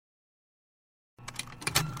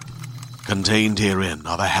Contained herein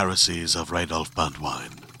are the heresies of Radolf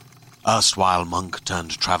Burntwine, erstwhile monk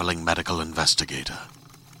turned traveling medical investigator.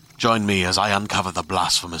 Join me as I uncover the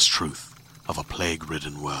blasphemous truth of a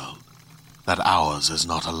plague-ridden world, that ours is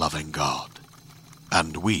not a loving God,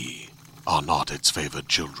 and we are not its favored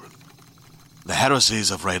children. The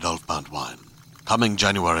heresies of Radolf Burntwine, coming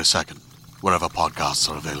January 2nd, wherever podcasts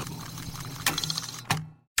are available.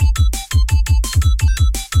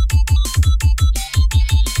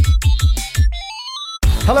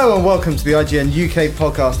 Hello and welcome to the IGN UK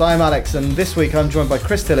podcast. I'm Alex and this week I'm joined by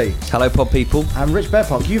Chris Tilley. Hello, pod people. And Rich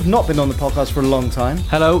Bearpark. You've not been on the podcast for a long time.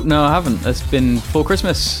 Hello, no I haven't. It's been before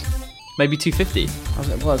Christmas, maybe 250. I was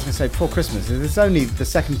going to say before Christmas. It's only the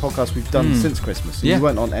second podcast we've done since Christmas. And you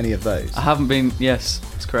weren't on any of those. I haven't been, yes,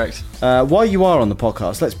 that's correct. While you are on the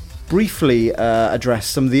podcast, let's briefly address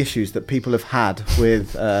some of the issues that people have had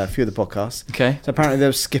with a few of the podcasts. Okay. So apparently there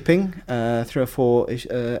was skipping 3 or 4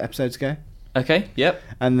 episodes ago. Okay, yep.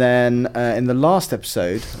 And then in the last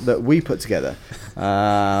episode that we put together,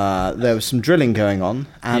 there was some drilling going on,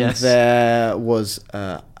 and there was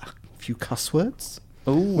a few cuss words,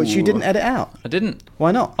 which you didn't edit out. I didn't.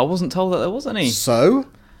 Why not? I wasn't told that there was any. So?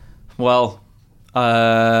 Well,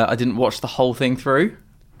 I didn't watch the whole thing through,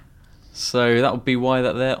 so that would be why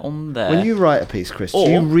that they're on there. When you write a piece, Chris, do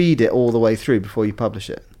you read it all the way through before you publish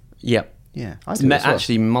it? Yep. Yeah, I do as well.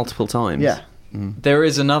 Actually, multiple times. Yeah. There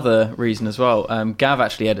is another reason as well. Gav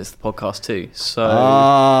actually edits the podcast too. So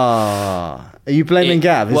are you blaming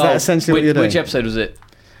Gav? Is that essentially what you're doing? Which episode was it?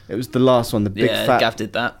 It was the last one, the big fat... Gav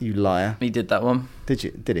did that. You liar. He did that one. Did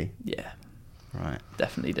you? Did he? Yeah. Right.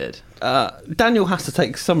 Definitely did. Daniel has to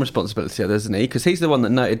take some responsibility, doesn't he? Because he's the one that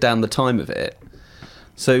noted down the time of it.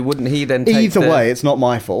 So wouldn't he then take Either way, it's not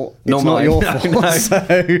my fault. It's not your fault. No. So,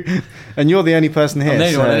 and you're the only person here. I'm the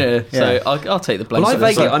only one here, yeah. so I'll take the blame. Well,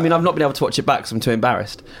 I've not been able to watch it back because I'm too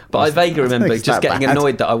embarrassed. But I vaguely remember just getting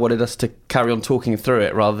annoyed that I wanted us to carry on talking through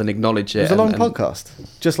it rather than acknowledge it. It was a long podcast,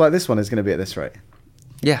 just like this one is going to be at this rate.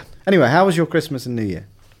 Yeah. Anyway, how was your Christmas and New Year?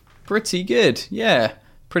 Pretty good, yeah.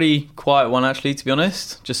 Pretty quiet one, actually, to be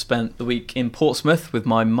honest. Just spent the week in Portsmouth with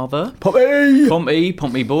my mother.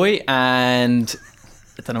 Pompey boy, and...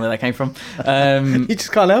 I don't know where that came from. You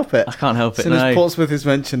just can't help it. I can't help it, As soon as Portsmouth is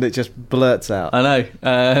mentioned, it just blurts out. I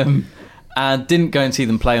know. And didn't go and see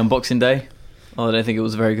them play on Boxing Day. Although I don't think it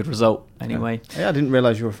was a very good result anyway. Yeah, I didn't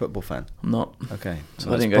realise you were a football fan. I'm not. Okay.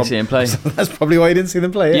 So I didn't go see them play. So that's probably why you didn't see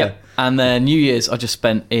them play, yeah. And then New Year's, I just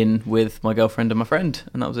spent in with my girlfriend and my friend,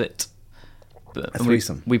 and that was it. A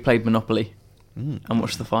threesome. We played Monopoly and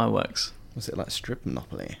watched the fireworks. Was it like strip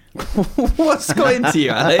Monopoly? What's got into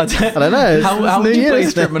you, Alex? I don't know. How would you play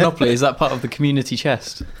strip Monopoly? Is that part of the community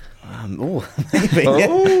chest? Maybe.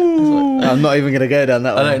 I'm not even going to go down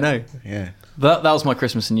that one. I don't know. Yeah. But that was my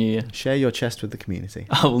Christmas and New Year. Share your chest with the community.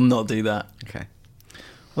 I will not do that. Okay.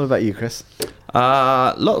 What about you, Chris?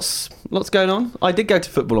 Lots going on. I did go to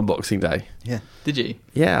football on Boxing Day. Yeah. Did you?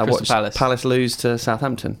 Yeah, I watched Palace lose to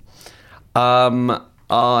Southampton.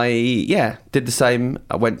 I did the same.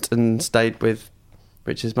 I went and stayed with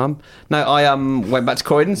Rich's mum. No, I went back to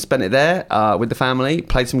Croydon, spent it there with the family,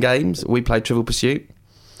 played some games. We played Trivial Pursuit.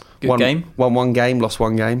 Good game. Won 1 game, lost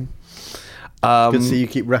 1 game. Good to see you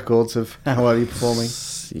keep records of how well you're performing.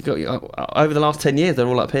 You got over the last 10 years, they're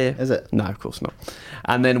all up here. Is it? No, of course not.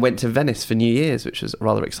 And then went to Venice for New Year's, which was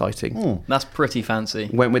rather exciting. That's pretty fancy.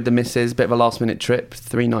 Went with the missus, bit of a last minute trip,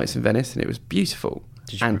 3 nights in Venice, and it was beautiful.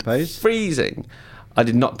 Did you propose? Freezing. I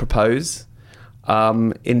did not propose.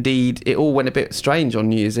 Indeed, it all went a bit strange on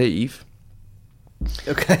New Year's Eve.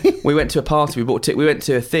 Okay. We went to a party. We went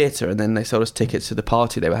to a theatre, and then they sold us tickets to the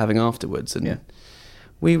party they were having afterwards. And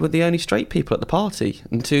we were the only straight people at the party.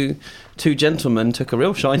 And two gentlemen took a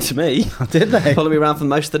real shine to me. Did they? Followed me around for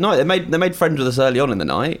most of the night. They made friends with us early on in the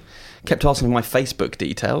night. Kept asking for my Facebook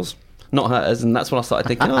details. Not hers, and that's when I started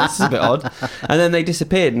thinking, this is a bit odd. And then they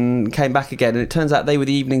disappeared and came back again, and it turns out they were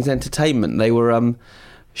the evening's entertainment. They were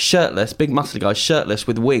shirtless, big muscly guys, shirtless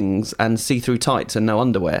with wings and see-through tights and no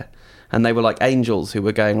underwear. And they were like angels who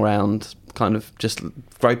were going around kind of just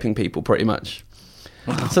groping people pretty much.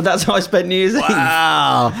 Wow. So that's how I spent New Year's Eve.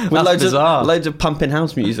 Wow, with loads of pumping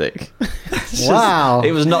house music. Wow,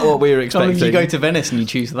 it was not what we were expecting. You go to Venice and you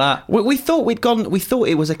choose that. We thought we'd gone. We thought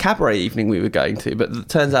it was a cabaret evening we were going to, but it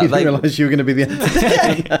turns out they realised you were going to be the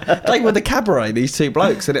entertainer. They were the cabaret. These 2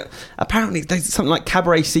 blokes, and apparently there's something like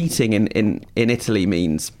cabaret seating in Italy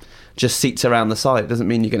means just seats around the side. It doesn't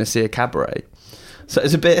mean you're going to see a cabaret. So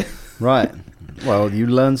it's a bit right. Well, you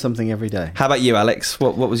learn something every day. How about you, Alex?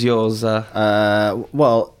 What was yours? On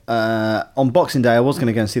Boxing Day, I was going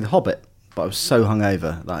to go and see The Hobbit, but I was so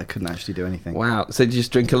hungover that I couldn't actually do anything. Wow. So did you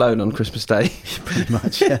just drink alone on Christmas Day? Pretty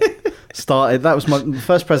much, yeah. started. That was my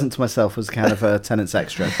first present to myself. Was a can of Tennent's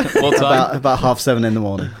Extra. What time? About 7:30 in the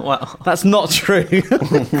morning. Wow. That's not true.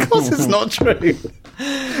 Of course, it's not true.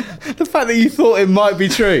 The fact that you thought it might be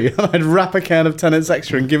true, and I'd wrap a can of Tennent's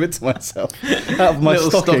Extra and give it to myself out of my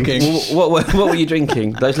Little stocking. What were you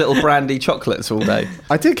drinking? Those little brandy chocolates all day?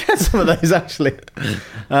 I did get some of those actually.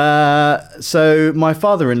 So my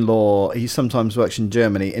father-in-law, he sometimes works in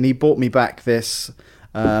Germany, and he bought me back this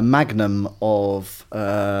magnum of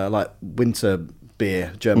like winter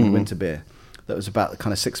beer, German winter beer. That was about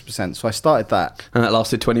kind of 6%. So I started that. And that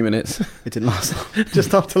lasted 20 minutes. It didn't last long.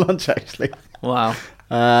 Just after lunch, actually. Wow.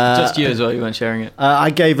 Just you as well, you weren't sharing it?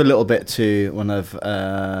 I gave a little bit to one of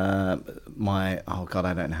my... Oh, God,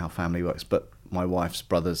 I don't know how family works, but my wife's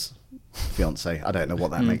brother's fiance. I don't know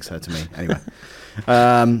what that makes her to me. Anyway.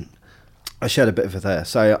 I shared a bit of it there.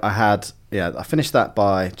 So I finished that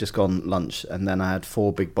by just gone lunch, and then I had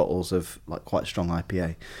 4 big bottles of like quite strong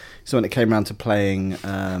IPA. So when it came around to playing...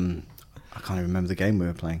 I can't even remember the game we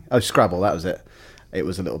were playing. Oh, Scrabble, that was it. It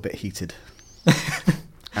was a little bit heated.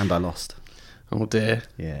 And I lost. Oh, dear.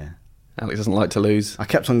 Yeah. Alex doesn't like to lose. I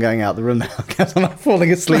kept on going out the room. I kept on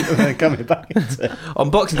falling asleep and then coming back into it. On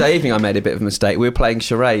Boxing Day evening, I made a bit of a mistake. We were playing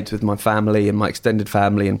charades with my family and my extended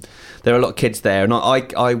family, and there were a lot of kids there. And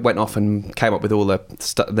I went off and came up with all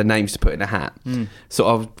the names to put in a hat. So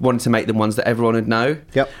I wanted to make them ones that everyone would know.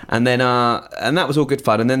 Yep. And then and that was all good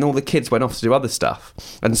fun. And then all the kids went off to do other stuff,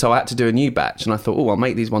 and so I had to do a new batch. And I thought, I'll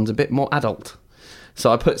make these ones a bit more adult. So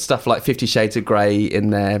I put stuff like 50 Shades of Grey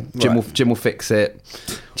in there. Jim will fix it.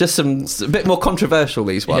 Just a bit more controversial,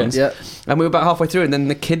 these ones. Yeah. And we were about halfway through, and then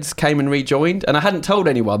the kids came and rejoined, and I hadn't told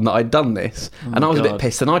anyone that I'd done this, and I was a bit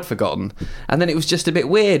pissed, and I'd forgotten. And then it was just a bit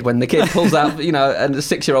weird when the kid pulls out, and the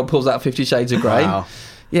 6-year-old pulls out 50 Shades of Grey. Wow.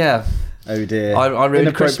 Yeah. Oh dear. I ruined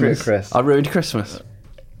Inappropriate, Christmas. Chris. I ruined Christmas.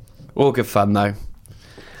 All good fun though.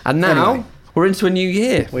 And now Anyway. we're into a new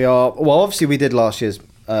year. We are... Well, obviously we did last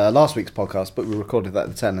week's podcast, but we recorded that at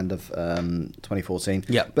the tail end of 2014.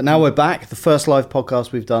 Yep. But now we're back. The first live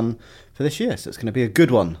podcast we've done for this year, so it's going to be a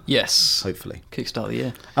good one. Yes. Hopefully. Kickstart the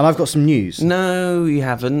year. And I've got some news. No, you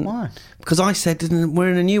haven't. Why? Because I said we're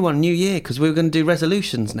in a new year because we were going to do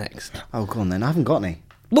resolutions next. Oh, go on then. I haven't got any.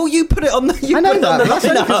 Well, you put it on the. I know that, but that's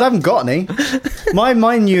only lineup. because I haven't got any.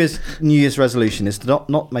 My New Year's resolution is to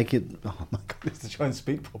not make it. Oh my God, it's to try and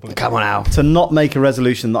speak properly. Come on, Al. To not make a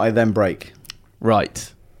resolution that I then break.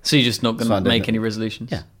 Right. So you're just not going to Signed, make isn't it? any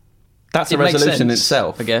resolutions? Yeah. That's It a makes resolution sense,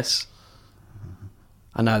 itself. I guess.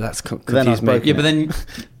 I know that's Then I've confused me. broken Yeah, but then...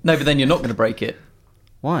 No, but then you're not going to break it.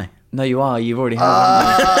 Why? No, you are. You've already had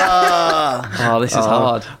one. Oh, this is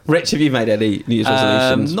hard. Rich, have you made any New Year's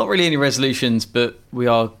resolutions? Not really any resolutions, but we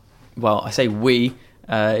are... Well, I say we.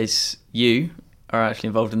 It's you are actually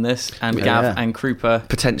involved in this, and Gav Yeah. and Krupa.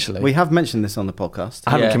 Potentially. We have mentioned this on the podcast.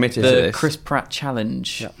 I haven't committed to the this. Chris Pratt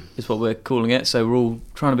Challenge Yep. is what we're calling it. So we're all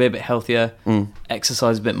trying to be a bit healthier,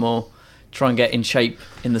 exercise a bit more, try and get in shape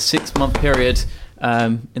in the 6-month period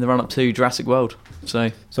in the run-up to Jurassic World.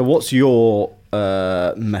 So what's your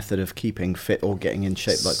method of keeping fit or getting in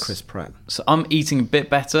shape like Chris Pratt? So I'm eating a bit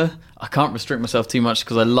better. I can't restrict myself too much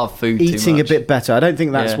because I love food too Eating much. a bit better. I don't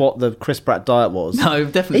think that's Yeah. what the Chris Pratt diet was. No,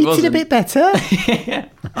 it definitely Eating wasn't. a bit better. Yeah.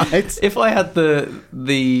 Right. If I had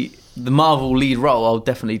the Marvel lead role, I'll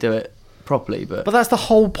definitely do it properly. But But that's the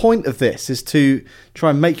whole point of this, is to try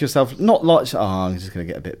and make yourself not like, I'm just going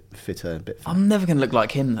to get a bit fitter, a bit fatter. I'm never going to look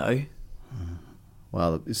like him though.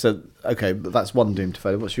 Well, so, okay, but that's one doom to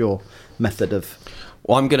failure. What's your method of...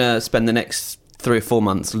 Well, I'm going to spend the next 3 or 4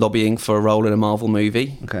 months lobbying for a role in a Marvel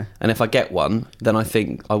movie. Okay. And if I get one, then I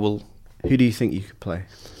think I will... Who do you think you could play?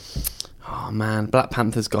 Oh, man. Black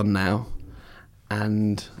Panther's gone now.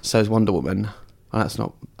 And so's Wonder Woman. Well, that's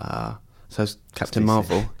not... so's Captain Stacey.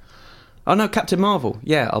 Marvel. Oh, no, Captain Marvel.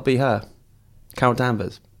 Yeah, I'll be her. Carol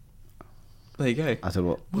Danvers. There you go. I tell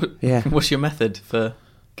you what. Yeah. What's your method for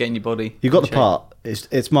getting your body? You got in the shape? part.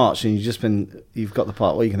 It's March and you've got the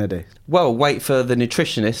part. What are you going to do? Well, wait for the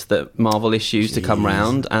nutritionist that Marvel issues to come Jeez.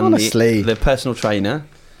 round. And Honestly. the personal trainer.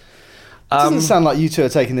 It doesn't sound like you two are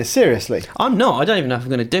taking this seriously. I'm not. I don't even know if I'm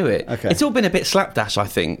going to do it. Okay. It's all been a bit slapdash, I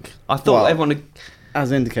think. I thought Well, everyone... would-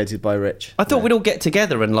 As indicated by Rich. I thought Yeah. we'd all get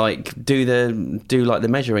together and do the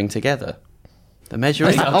measuring together. The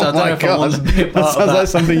measuring. I don't know if I want to be a That part of sounds like that.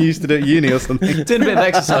 something you used to do at uni or something. Doing a bit of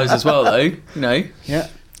exercise as well, though. You know, Yeah.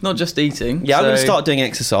 not just eating. Yeah, I'm going to so start doing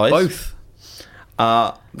exercise. both.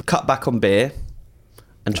 Cut back on beer,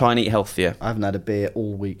 and try and eat healthier. I haven't had a beer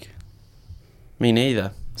all week. Me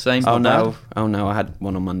neither. Same. Oh not no! Oh no! I had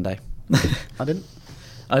one on Monday. I didn't.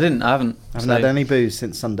 bad. I haven't. I haven't So had any booze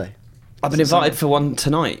since Sunday. I've been invited for one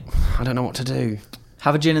tonight. I don't know what to do.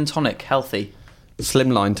 Have a gin and tonic, healthy.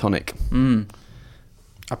 Slimline tonic.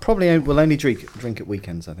 I probably will only drink at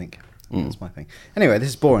weekends, I think. That's my thing. Anyway, this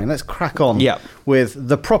is boring. Let's crack on with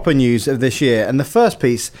the proper news of this year. And the first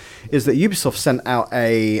piece is that Ubisoft sent out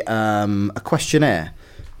a questionnaire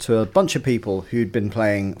to a bunch of people who'd been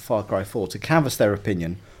playing Far Cry 4 to canvass their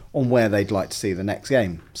opinion on where they'd like to see the next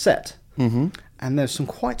game set. Mm-hmm. And there's some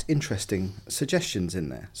quite interesting suggestions in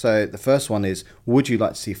there. So the first one is, would you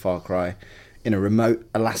like to see Far Cry in a remote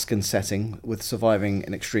Alaskan setting with surviving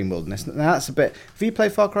in extreme wilderness? Now that's a bit... Have you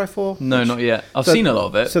played Far Cry 4? No, not yet. I've seen a lot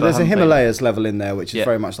of it. So there's a Himalayas level in there, which is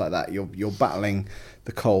very much like that. You're battling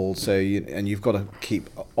the cold, and you've got to keep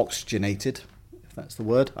oxygenated, if that's the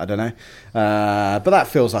word. I don't know. But that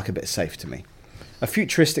feels like a bit safe to me. A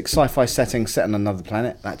futuristic sci-fi setting set on another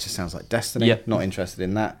planet. That just sounds like Destiny. Yep. Not interested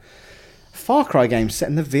in that. Far Cry game set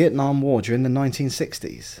in the Vietnam War during the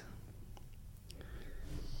 1960s.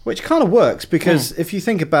 Which kind of works, because if you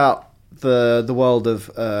think about the world of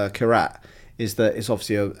Kyrat, is that it's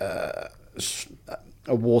obviously a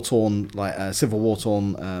war-torn, like a civil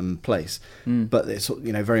war-torn place, but it's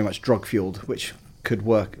very much drug-fueled, which could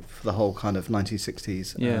work for the whole kind of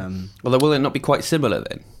 1960s. Yeah. Well, will it not be quite similar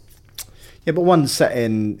then? Yeah, but one's set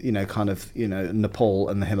in Nepal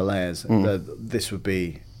and the Himalayas. This would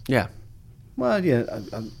be Well, yeah,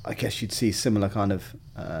 I guess you'd see similar kind of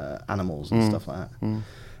animals and stuff like that.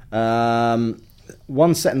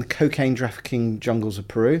 One set in the cocaine trafficking jungles of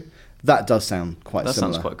Peru. That does sound quite similar. That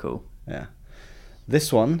sounds quite cool. Yeah.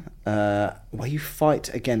 This one, where you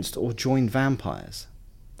fight against or join vampires.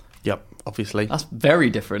 Yep, obviously. That's very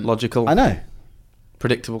different. Logical. I know.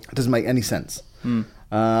 Predictable. It doesn't make any sense.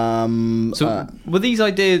 So were these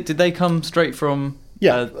ideas, did they come straight from...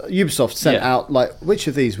 Yeah, Ubisoft sent out, like, which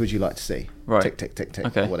of these would you like to see? Right. Tick, tick, tick,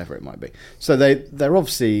 tick, or whatever it might be. So they're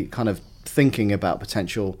obviously kind of thinking about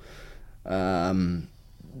potential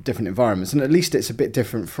different environments. And at least it's a bit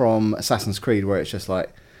different from Assassin's Creed, where it's just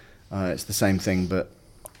like, it's the same thing, but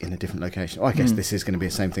in a different location. I guess this is going to be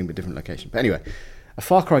the same thing, but different location. But anyway, a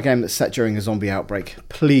Far Cry game that's set during a zombie outbreak.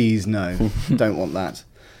 Please, no. Don't want that.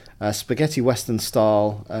 Spaghetti Western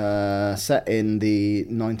style, set in the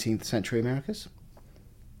 19th century Americas.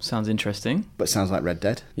 Sounds interesting. But sounds like Red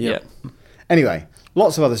Dead. Yeah. Anyway,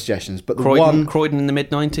 lots of other suggestions, but the Croydon in the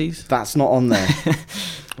mid-90s? That's not on there.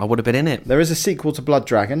 I would have been in it. There is a sequel to Blood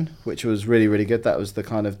Dragon, which was really, really good. That was the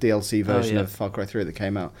kind of DLC version of Far Cry 3 that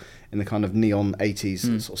came out in the kind of neon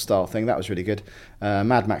 80s sort of style thing. That was really good.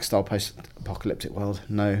 Mad Max style post-apocalyptic world,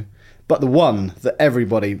 no. But the one that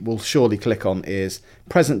everybody will surely click on is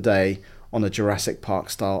present day on a Jurassic Park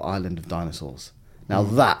style island of dinosaurs. Now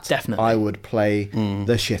that definitely I would play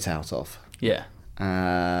the shit out of. Yeah.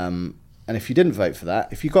 And if you didn't vote for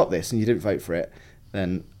that, if you got this and you didn't vote for it,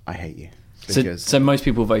 then I hate you. So most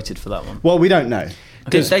people voted for that one? Well, we don't know.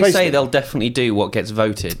 Did they say they'll definitely do what gets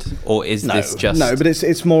voted? Or is this just... No, but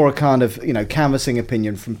it's more a kind of, canvassing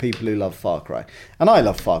opinion from people who love Far Cry. And I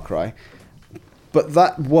love Far Cry. But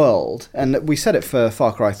that world, and we said it for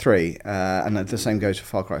Far Cry 3, and the same goes for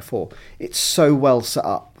Far Cry 4, it's so well set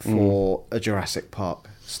up for a Jurassic Park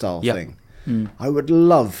style thing. I would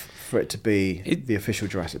love for it to be the official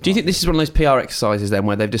Jurassic Park. Do you think this is one of those PR exercises then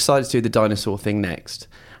where they've decided to do the dinosaur thing next,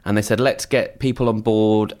 and they said, let's get people on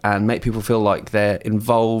board and make people feel like they're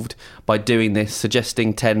involved by doing this,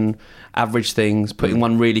 suggesting 10 average things, putting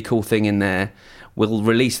one really cool thing in there. We'll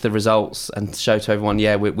release the results and show to everyone,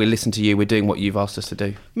 we listen to you, we're doing what you've asked us to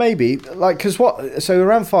do. Maybe, so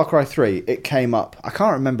around Far Cry 3, it came up, I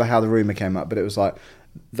can't remember how the rumour came up, but it was like,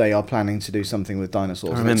 they are planning to do something with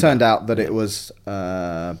dinosaurs. And it turned out that it was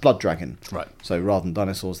Blood Dragon. Right. So rather than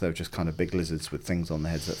dinosaurs, they were just kind of big lizards with things on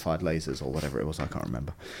their heads that fired lasers or whatever it was, I can't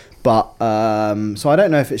remember. But, so I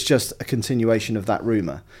don't know if it's just a continuation of that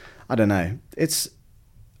rumour. I don't know.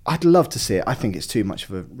 I'd love to see it. I think it's too much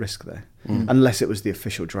of a risk there. Unless it was the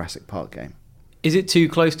official Jurassic Park game. Is it too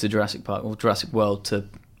close to Jurassic Park or Jurassic World to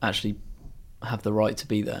actually have the right to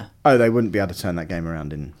be there? Oh, they wouldn't be able to turn that game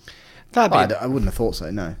around in... I wouldn't have thought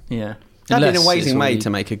so, no. Yeah. That'd be an amazing way to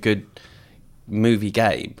make a good movie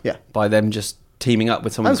game. Yeah. By them just teaming up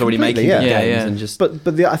with someone who's already making good games and just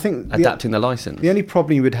I think adapting the license. The only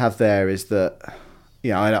problem you would have there is that,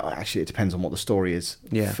 actually it depends on what the story is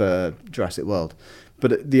for Jurassic World.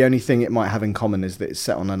 But the only thing it might have in common is that it's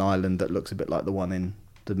set on an island that looks a bit like the one in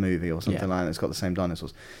the movie or something like that. It's got the same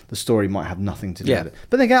dinosaurs. The story might have nothing to do with it.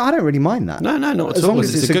 But then again, I don't really mind that. No, not at all. As long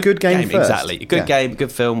as it's a good game first. Exactly. A good game,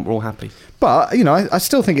 good film, we're all happy. But, I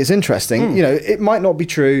still think it's interesting. It might not be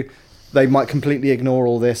true. They might completely ignore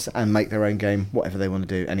all this and make their own game, whatever they want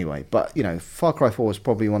to do anyway. But, Far Cry 4 was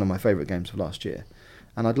probably one of my favourite games of last year.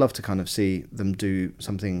 And I'd love to kind of see them do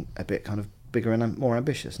something a bit kind of bigger and more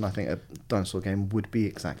ambitious. And I think a dinosaur game would be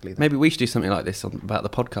exactly that. Maybe we should do something like this about the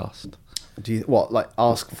podcast. Do you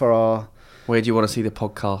ask for our? Where do you want to see the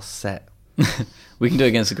podcast set? We can do it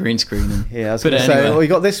against a green screen. And I was going to say, we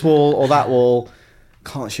got this wall or that wall.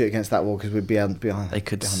 Can't shoot against that wall because we'd be behind the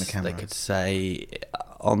camera. They could say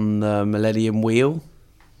on the Millennium Wheel.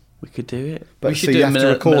 We could do it. But we should so do you have to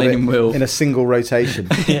record it Wheel in a single rotation.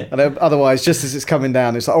 Yeah. And otherwise, just as it's coming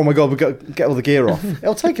down, it's like, oh my God, we've got to get all the gear off.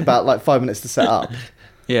 It'll take about 5 minutes to set up.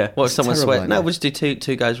 Yeah. What if someone terrible sweat? idea. No, we'll just do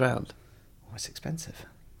two guys round. Oh, it's expensive.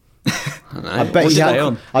 I don't know. I bet What's you it have,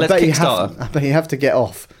 on? I Let's bet Kickstarter. you have to get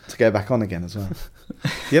off to go back on again as well.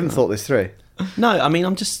 You haven't thought this through. No, I mean,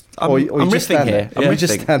 I'm or you just riffing stand here. there. You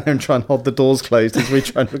just stand there and try and hold the doors closed as we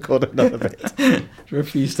try and record another bit.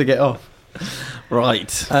 refuse to get off.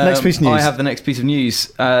 Right. Next piece of news. I have the next piece of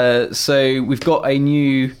news. So we've got a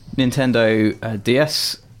new Nintendo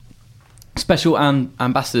DS Special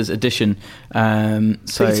Ambassadors Edition. So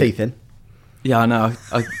Put your teeth in. Yeah, I know.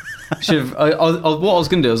 I should have. What I was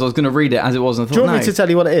going to do is I was going to read it as it was, and I thought, Do you want me to tell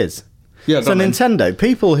you what it is? Yeah, so Nintendo,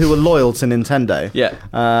 people who are loyal to Nintendo,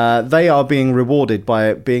 they are being rewarded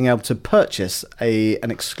by being able to purchase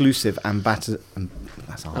an exclusive ambassador's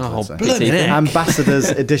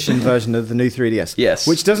edition version of the new 3DS. Yes,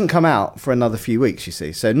 which doesn't come out for another few weeks. You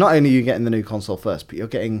see, so not only are you getting the new console first, but you're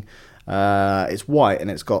getting it's white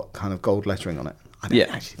and it's got kind of gold lettering on it. I don't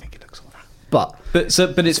actually think it looks all that, but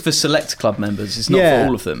it's for select club members. It's not for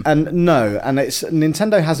all of them. And it's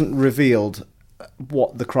Nintendo hasn't revealed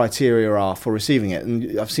what the criteria are for receiving it,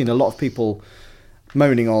 and I've seen a lot of people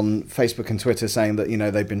moaning on Facebook and Twitter saying that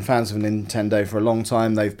they've been fans of Nintendo for a long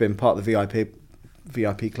time, they've been part of the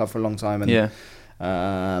VIP club for a long time, and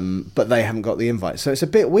but they haven't got the invite, so it's a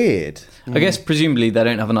bit weird. I guess presumably they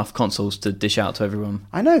don't have enough consoles to dish out to everyone.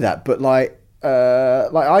 I know that, but I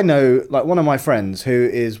know one of my friends who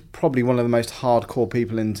is probably one of the most hardcore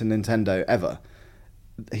people into Nintendo ever.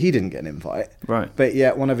 He didn't get an invite, right? But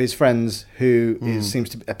yet one of his friends who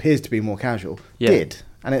appears to be more casual did,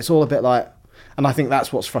 and it's all a bit like. And I think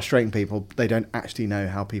that's what's frustrating people. They don't actually know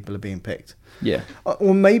how people are being picked. Yeah.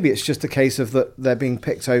 Or maybe it's just a case of that they're being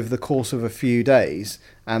picked over the course of a few days,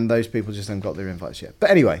 and those people just haven't got their invites yet.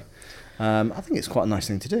 But anyway, I think it's quite a nice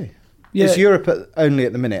thing to do. Yeah. It's Europe only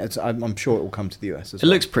at the minute. I'm sure it will come to the US as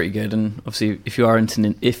well. It looks pretty good, and obviously, if you are into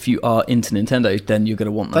Nintendo, then you're going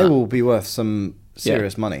to want that. They will be worth some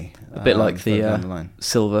serious money. A bit like the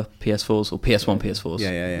silver PS4s or PS1 PS4s.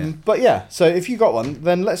 Yeah. But so if you got one,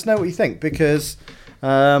 then let us know what you think, because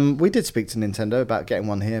we did speak to Nintendo about getting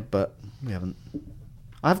one here, but we haven't.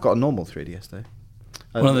 I've got a normal 3DS though.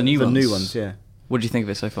 One of the new ones? The new ones, yeah. What do you think of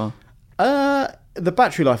it so far? The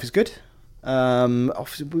battery life is good.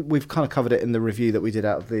 Obviously we've kind of covered it in the review that we did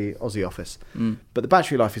out of the Aussie office. But the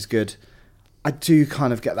battery life is good. I do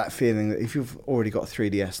kind of get that feeling that if you've already got a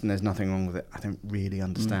 3DS and there's nothing wrong with it, I don't really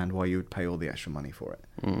understand why you would pay all the extra money for it.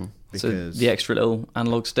 So the extra little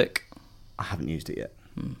analog stick? I haven't used it yet.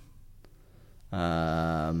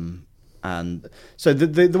 And so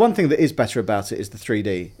the one thing that is better about it is the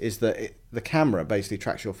 3D, is that the camera basically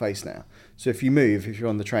tracks your face now. So if you're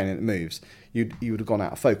on the train and it moves, you would have gone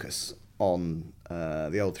out of focus on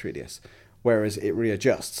the old 3DS. Whereas it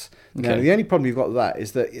readjusts. Okay. Now, the only problem you've got with that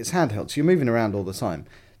is that it's handheld, so you're moving around all the time.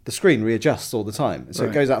 The screen readjusts all the time, so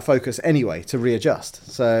it goes out of focus anyway to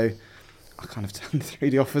readjust. So I kind of turn the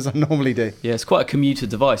 3D off as I normally do. Yeah, it's quite a commuter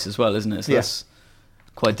device as well, isn't it? So that's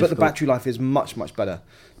quite difficult. But the battery life is much, much better.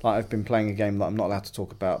 Like, I've been playing a game that I'm not allowed to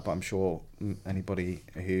talk about, but I'm sure anybody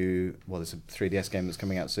there's a 3DS game that's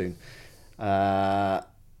coming out soon. And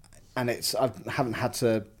I haven't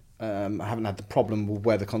had the problem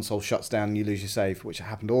where the console shuts down and you lose your save, which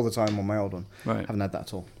happened all the time on my old one. Right. I haven't had that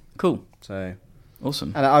at all. Cool. So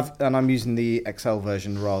awesome. And I'm using the XL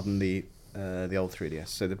version rather than the old 3DS.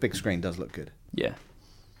 So the big screen does look good. Yeah.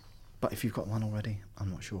 But if you've got one already,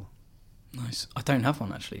 I'm not sure. Nice. I don't have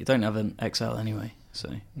one actually. I don't have an XL anyway,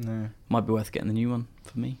 so might be worth getting the new one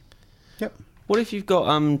for me. Yep. What if you've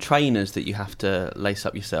got trainers that you have to lace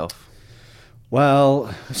up yourself?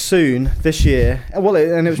 Well, soon, this year. Well,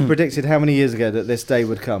 and it was predicted how many years ago that this day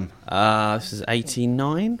would come? This is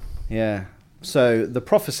 89? Yeah. So the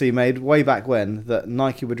prophecy made way back when that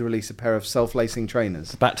Nike would release a pair of self-lacing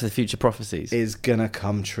trainers. Back to the Future prophecies. Is going to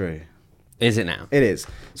come true. Is it now? It is.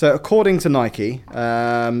 So according to Nike,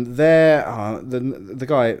 the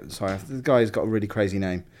guy's got a really crazy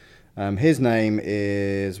name. His name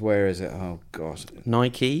is, where is it? Oh, gosh.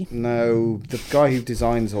 Nike? No, the guy who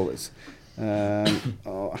designs all this. I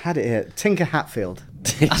had it here. Tinker Hatfield.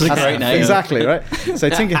 That's a great name. Exactly, right? So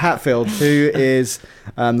Tinker Hatfield, who is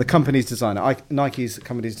the company's designer, Nike's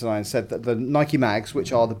company's designer, said that the Nike mags,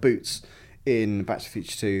 which are the boots in Back to the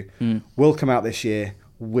Future 2 will come out this year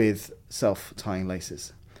with self-tying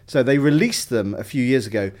laces. So they released them a few years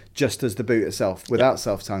ago just as the boot itself without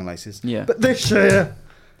self-tying laces. Yeah. But this year,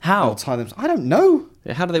 How? they'll tie them. I don't know.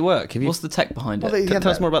 Yeah, how do they work? What's the tech behind it? Well,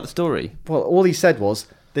 Tell us more about the story. Well, all he said was,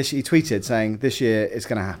 he tweeted saying this year it's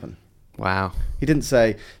going to happen. Wow. He didn't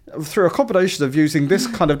say, through a combination of using this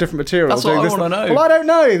kind of different material. That's what I want to know. Well, I don't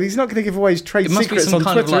know. He's not going to give away his trade It must be secrets some on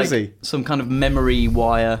kind Twitter, of is he? some kind of memory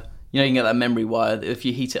wire. You know, you can get that memory wire that if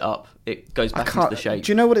you heat it up, it goes back into the shape.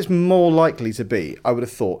 Do you know what it's more likely to be, I would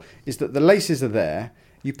have thought, is that the laces are there,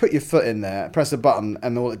 you put your foot in there, press a button,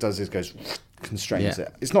 and all it does is goes, constrains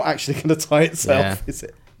it. It's not actually going to tie itself, is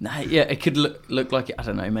it? Nah, yeah, it could look like it. I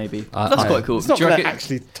don't know, maybe. That's quite cool. It's not Do you going to reckon-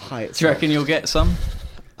 actually tie itself. Do you reckon you'll get some?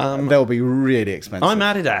 They'll be really expensive. I'm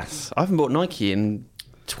Adidas. I haven't bought Nike in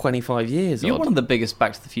 25 years. You're one of the biggest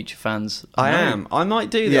Back to the Future fans. I am. I might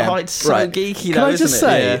do that. Oh, it's so geeky, Can though, I just isn't it?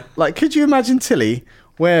 say, Yeah. like, could you imagine Tilly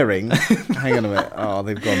wearing... hang on a minute. Oh,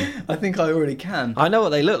 they've gone. I think I already can. I know what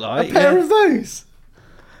they look A like. pair of those.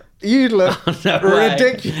 You'd look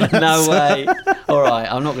ridiculous. No way. All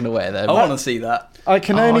right, I'm not going to wear them. I want to see that. I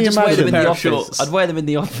can I'll only just wear them in imagine. the Pair of office. shorts. I'd wear them in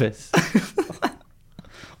the office.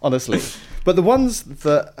 Honestly. But the ones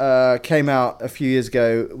that came out a few years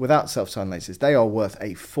ago without self-tying laces, they are worth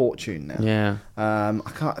a fortune now. Yeah.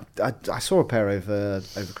 I saw a pair over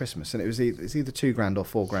Christmas, and it's either $2,000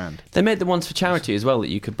 or $4,000. They made the ones for charity as well that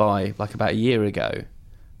you could buy like about a year ago.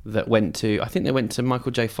 That went to, I think they went to Michael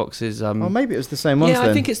J. Fox's. Oh, maybe it was the same ones. Yeah, then.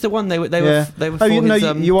 I think it's the one they were for you know,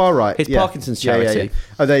 his, you are right. his Yeah. Parkinson's charity. Yeah.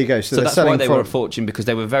 Oh, there you go. So they're that's selling why they were a fortune, because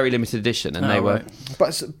they were very limited edition, and they were.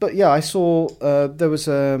 Right. But yeah, I saw there was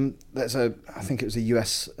I think it was a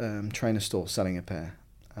US trainer store selling a pair,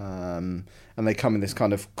 and they come in this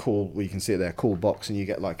kind of cool. Well, you can see it there, cool box, and you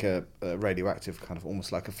get like a radioactive kind of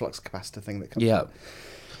almost like a flux capacitor thing that comes. Yeah. out.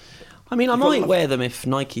 I mean, I might wear them if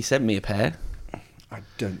Nike sent me a pair. I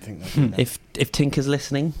don't think that. If Tinker's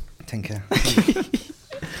listening. Tinker.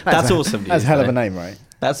 That's awesome news. That's a hell of a though. name, right?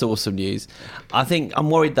 That's awesome news. I think I'm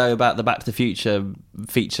worried though about the Back to the Future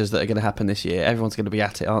features that are going to happen this year. Everyone's going to be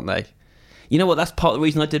at it, aren't they? You know what? That's part of the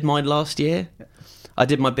reason I did mine last year. I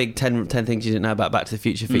did my big 10 things you didn't know about Back to the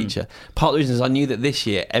Future feature. Part of the reason is I knew that this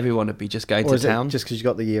year everyone would be just going Or to is town. it just because you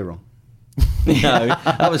got the year wrong? No,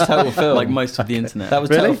 that was Total Film. Like most of the internet. That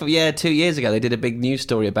was Really? Total Film. Yeah, 2 years ago they did a big news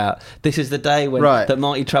story about this is the day when Right. that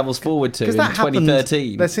Marty travels forward to in Because that happened.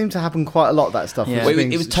 2013. There seemed to happen quite a lot of that stuff. Yeah. was Well,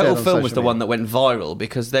 being it was shared Total on Film was social the media. one that went viral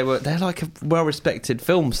because they're like a well-respected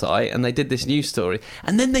film site, and they did this news story,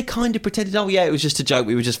 and then they kind of pretended, oh yeah, it was just a joke,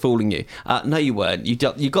 we were just fooling you. No, you weren't. You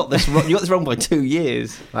got this wrong. You got this wrong by 2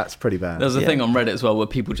 years. That's pretty bad. There was a thing on Reddit as well where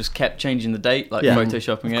people just kept changing the date, like Yeah.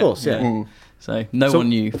 photoshopping it. Of course, yeah. So no So one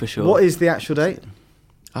knew for sure. What is the actual date?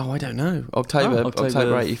 Oh, I don't know. October Oh,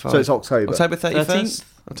 October 85. So it's October. October 31st. 13th?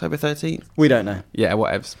 October 13th. We don't know. Yeah,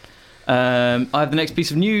 whatevs. I have the next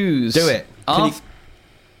piece of news. Do it.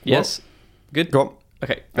 Yes. Good. Go on.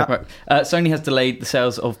 Okay. Right. Sony has delayed the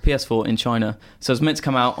sales of PS4 in China, so it's meant to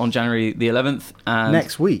come out on January the 11th. And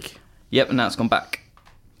Next week. Yep, and now it's gone back.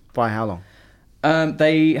 By how long?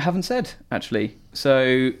 They haven't said actually.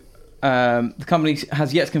 So the company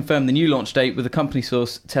has yet to confirm the new launch date, with a company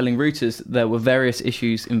source telling Reuters there were various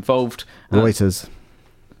issues involved. Reuters.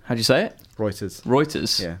 How do you say it? Reuters.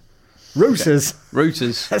 Reuters. Yeah. Reuters.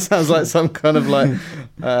 Reuters. That sounds like some kind of like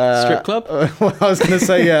Strip club? Well, I was going to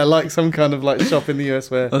say like some kind of like shop in the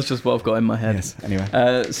US where. That's just what I've got in my head. Yes.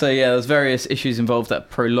 Anyway. So yeah, there's various issues involved that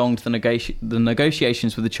prolonged the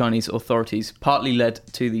negotiations with the Chinese authorities, partly led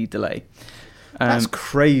to the delay. That's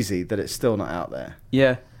crazy that it's still not out there.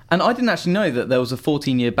 Yeah, and I didn't actually know that there was a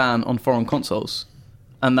 14-year ban on foreign consoles,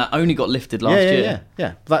 and that only got lifted last year.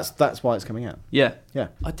 Yeah. That's why it's coming out. Yeah, Yeah.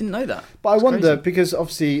 I didn't know that. But I It's wonder crazy. because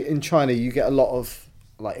obviously in China you get a lot of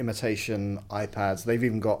like imitation iPads. They've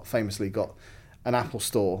even famously got an Apple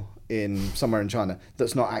store in somewhere in China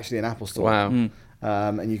that's not actually an Apple store. Wow.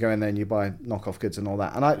 And you go in there and you buy knockoff goods and all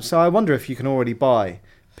that. And so I wonder if you can already buy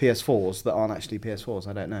PS4s that aren't actually PS4s.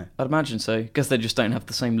 I don't know. I'd imagine so. Guess they just don't have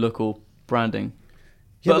the same look or branding.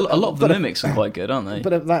 Yeah, but a lot of the but- mimics are quite good, aren't they?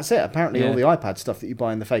 But that's it. Apparently, Yeah. all the iPad stuff that you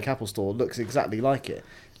buy in the fake Apple store looks exactly like it.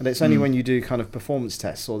 And it's only when you do kind of performance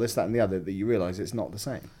tests or this, that, and the other that you realise it's not the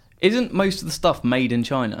same. Isn't most of the stuff made in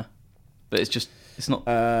China? But it's not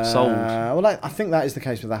sold. Well, I think that is the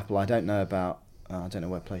case with Apple. I don't know about. I don't know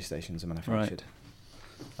where PlayStations are manufactured.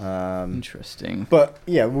 Interesting. But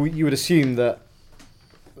yeah, well, you would assume that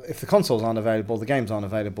if the consoles aren't available, the games aren't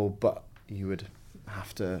available, but you would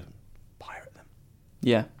have to pirate them.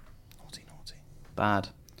 Yeah, Naughty. bad.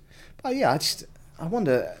 But yeah, I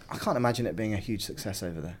wonder. I can't imagine it being a huge success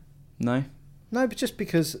over there. No. No, but just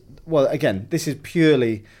because, well, again, this is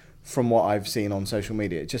purely from what I've seen on social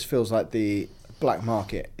media. It just feels like the black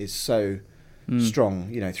market is so strong,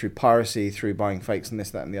 you know, through piracy, through buying fakes and this,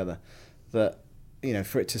 that and the other, that, you know,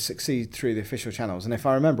 for it to succeed through the official channels. And if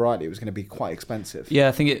I remember rightly, it was going to be quite expensive. Yeah,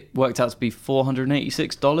 I think it worked out to be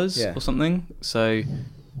 $486 or something. So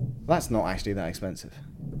that's not actually that expensive.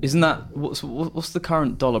 Isn't that, what's the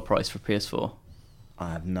current dollar price for PS4?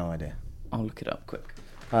 I have no idea. I'll look it up quick.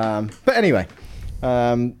 But anyway,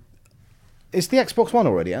 is the Xbox One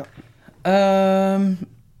already out?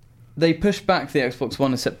 They pushed back the Xbox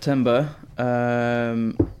One in September.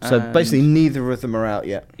 So basically neither of them are out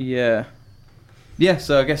yet. Yeah. Yeah,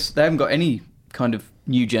 so I guess they haven't got any kind of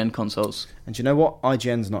new gen consoles. And do you know what?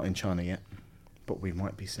 IGN's not in China yet, but we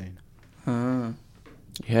might be soon. You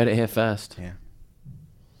heard it here first. Yeah.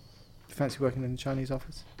 Fancy working in the Chinese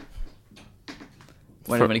office? We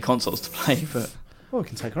don't have any consoles to play, but... Well, we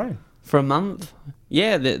can take our own. For a month?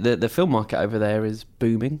 Yeah, the film market over there is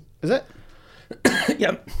booming. Is it?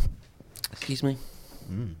 Yep. Excuse me.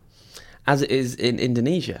 As it is in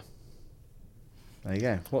Indonesia. There you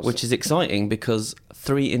go. Which is exciting because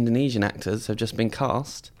 3 Indonesian actors have just been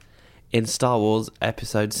cast in Star Wars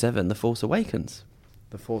Episode 7, The Force Awakens.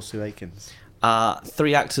 The Force Awakens.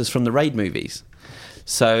 3 actors from the Raid movies.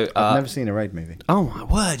 So I've never seen a Raid movie. Oh my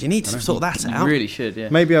word, you need to sort that out. You really should, yeah.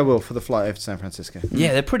 Maybe I will for the flight over to San Francisco.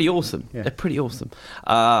 Yeah, they're pretty awesome. Yeah. They're pretty awesome.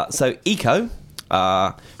 So Iko,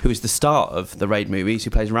 who is the star of the Raid movies, who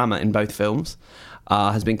plays Rama in both films,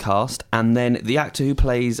 has been cast. And then the actor who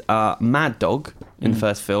plays Mad Dog in the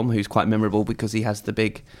first film, who's quite memorable because he has the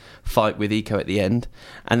big fight with Iko at the end.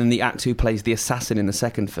 And then the actor who plays the assassin in the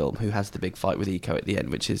second film, who has the big fight with Iko at the end,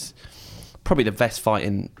 which is probably the best fight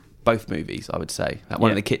in both movies, I would say. That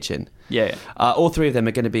one in the kitchen. Yeah. All 3 of them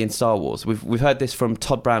are going to be in Star Wars. We've heard this from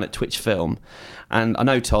Todd Brown at Twitch Film, and I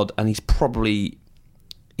know Todd, and he's probably,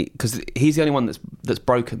 because he's the only one that's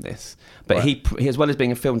broken this. But right. he, as well as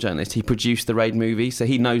being a film journalist, he produced the Raid movie, so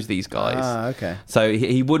he knows these guys. Ah, okay. So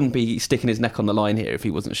he wouldn't be sticking his neck on the line here if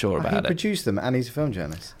he wasn't sure about it. He produced them, and he's a film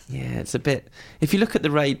journalist. Yeah, it's a bit. If you look at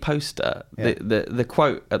the Raid poster, the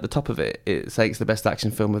quote at the top of it, it says it's the best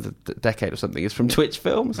action film of the decade or something. It's from Twitch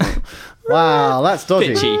Films. Wow, that's dodgy.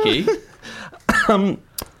 Bit cheeky.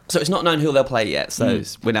 So it's not known who they'll play yet. So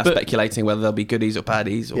we're now speculating whether they'll be goodies or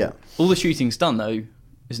baddies. Or... All the shooting's done though,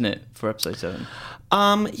 isn't it, for Episode 7?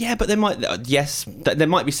 Yeah, but there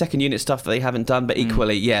might be second unit stuff that they haven't done, but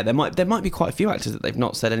equally, there might be quite a few actors that they've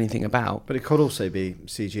not said anything about. But it could also be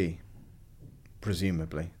CG,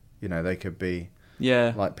 presumably. You know, they could be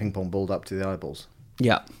like ping pong balled up to the eyeballs.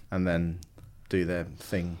 Yeah, and then do their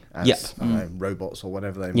thing as I don't know, robots or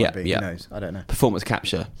whatever they might be. Yeah. Who knows? I don't know. Performance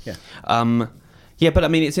capture. Yeah. But I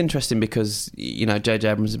mean, it's interesting because you know J.J.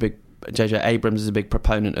 Abrams is a big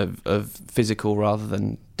proponent of physical rather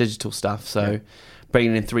than digital stuff. So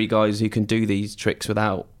bringing in 3 guys who can do these tricks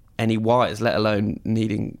without any wires, let alone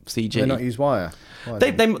needing CG. They not use wire.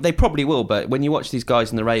 They probably will, but when you watch these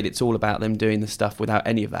guys in the Raid, it's all about them doing the stuff without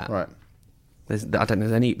any of that. Right. There's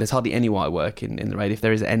hardly any wire work in the Raid, if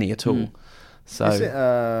there is any at all. So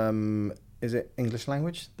is it English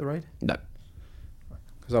language, the Raid? No.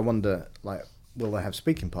 Because I wonder, like, will they have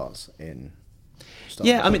speaking parts in Star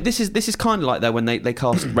Wars? Wars? I mean, this is kind of like that when they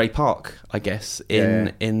cast Ray Park, I guess,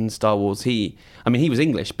 in Star Wars. He was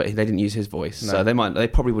English, but they didn't use his voice, so they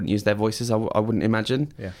probably wouldn't use their voices. I wouldn't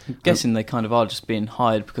imagine. Yeah, I'm guessing they kind of are just being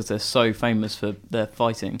hired because they're so famous for their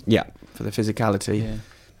fighting. Yeah, for the physicality. Yeah.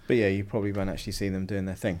 But yeah, you probably won't actually see them doing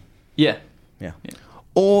their thing. Yeah.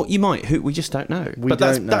 Or you might. We just don't know.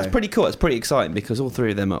 That's pretty cool. It's pretty exciting because all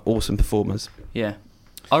 3 of them are awesome performers. Yeah.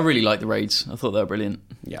 I really like the Raids. I thought they were brilliant.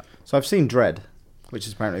 Yeah. So I've seen Dread, which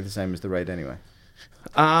is apparently the same as the Raid anyway.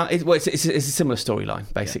 It's a similar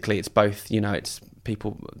storyline. Basically, it's both. You know, it's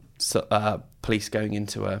people, police going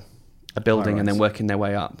into a building and then working their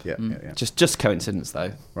way up. Yeah. Just coincidence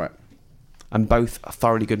though. Right. And both are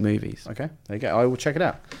thoroughly good movies. Okay, there you go. I will check it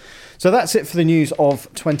out. So that's it for the news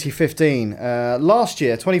of 2015. Last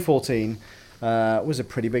year, 2014, was a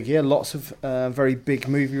pretty big year. Lots of very big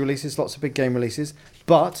movie releases, lots of big game releases.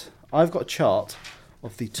 But I've got a chart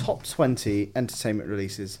of the top 20 entertainment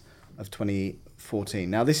releases of 2014.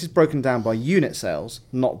 Now, this is broken down by unit sales,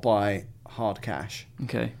 not by hard cash.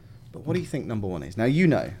 Okay. But what do you think number 1 is? Now, you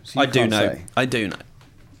know. So I do know.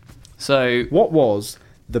 So, what was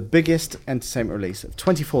the biggest entertainment release of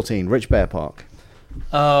 2014? Rich Bear Park.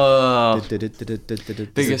 Biggest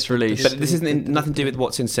release. But this isn't nothing to do with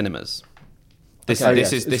what's in cinemas. This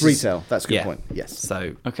It's is retail. That's a good yeah. point. Yes.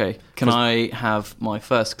 So Okay, can I have my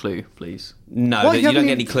first clue, please? no, What? you You don't haven't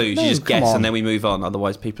get any even- clues. No, You just come guess, on. and then we move on.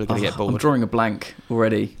 Otherwise, people are going to get I'm bored. drawing a blank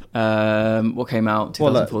already. What came out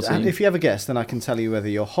Well, look, 2014? if you have a guess, then I can tell you whether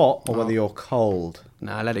you're hot or whether you're cold.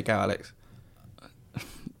 Nah, let it go, Alex.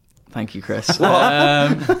 Thank you, Chris.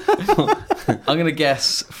 I'm going to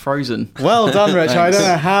guess Frozen. Well done, Rich. I don't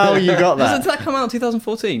know how you got Doesn't that. that come out in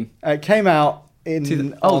 2014? It came out in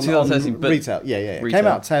 2013, but retail. Yeah. It retail. came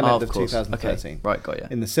out tail end of of course. 2013. Okay. Right, got you.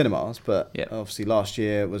 In the cinemas, but Yeah. obviously last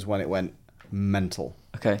year was when it went mental.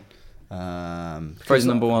 Okay. Because- Frozen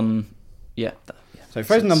number one. Yeah. So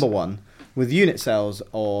Frozen number one with unit sales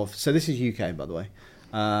of, so this is UK by the way,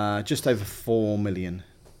 just over 4 million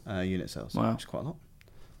unit sales. Wow. Which is quite a lot.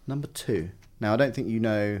 Number two. Now I don't think you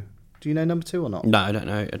know. Do you know number two or not? No, I don't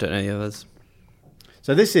know. I don't know the others.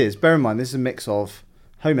 So this is, bear in mind, this is a mix of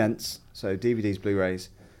home ents, so DVDs, Blu-rays,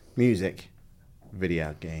 music,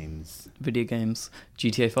 video games. Video games.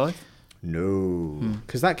 GTA 5? No,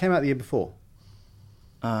 because that came out the year before.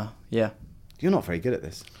 Yeah. You're not very good at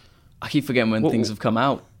this. I keep forgetting when things have come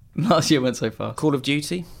out. Last year went so fast. Call of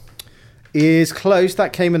Duty. Is close.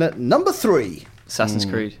 That came in at number 3. Assassin's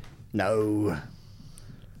Creed. No.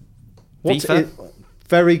 FIFA?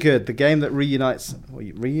 Very good. The game that unites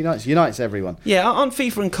everyone. Yeah, on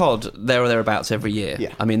FIFA and COD, there or thereabouts every year.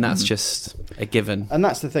 Yeah. I mean, that's just a given. And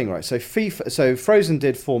that's the thing, right? So Frozen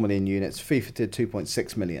did 4 million units. FIFA did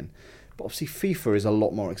 2.6 million. But obviously FIFA is a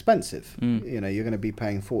lot more expensive. You know, you're going to be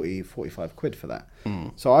paying 40, 45 quid for that.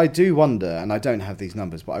 So I do wonder, and I don't have these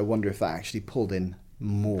numbers, but I wonder if that actually pulled in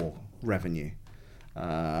more revenue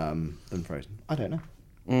than Frozen. I don't know.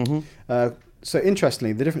 Mm-hmm. So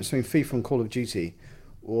interestingly, the difference between FIFA and Call of Duty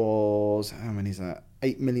was, how many is that?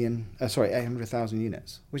 800,000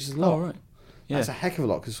 units, which is a lot. Oh, right. Yeah. That's a heck of a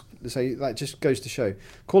lot, because so that just goes to show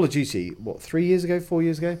Call of Duty, 4 years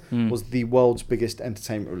ago, was the world's biggest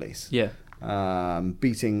entertainment release. Yeah.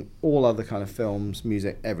 Beating all other kind of films,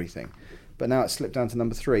 music, everything. But now it's slipped down to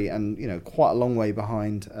number 3, and quite a long way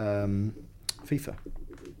behind FIFA.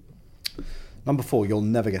 Number 4, you'll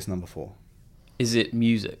never guess number 4. Is it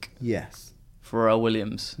music? Yes. Pharrell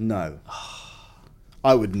Williams. No.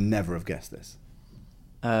 I would never have guessed this.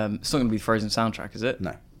 It's not going to be the Frozen soundtrack, is it?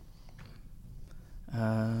 No.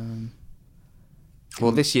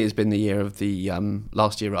 Well, this year's been the year of the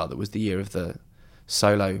last year rather was the year of the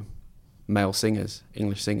solo male singers,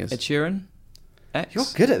 English singers. Ed Sheeran? X? You're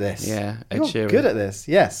good at this. Yeah, Ed You're Sheeran. good at this.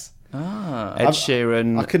 Yes. Ed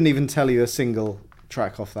Sheeran. I couldn't even tell you a single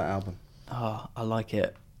track off that album. Oh, I like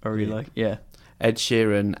it. I really like it. Yeah. Ed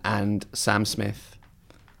Sheeran and Sam Smith.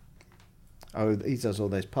 Oh, he does all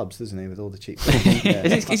those pubs, doesn't he, with all the cheap.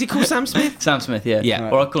 Is he called Sam Smith? Sam Smith, yeah. Yeah.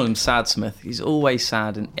 Right. Or I call him Sad Smith. He's always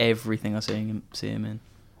sad in everything I see him in.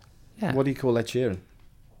 Yeah. What do you call Ed Sheeran?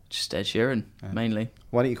 Just Ed Sheeran, mainly.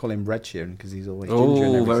 Why don't you call him Red Sheeran? Because he's always ginger. in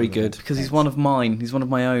Oh, every very single good. one. Because he's one of mine. He's one of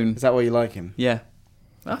my own. Is that why you like him? Yeah.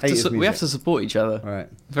 Hate his We have music. to support each other. All right.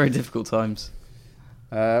 Very difficult times.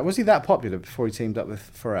 Was he that popular before he teamed up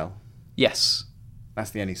with Pharrell? Yes.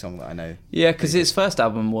 That's the only song that I know. Yeah, because his first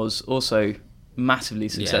album was also massively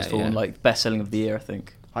successful yeah. and like best-selling of the year, I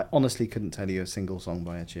think. I honestly couldn't tell you a single song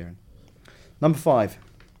by Ed Sheeran. Number 5.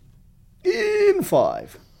 In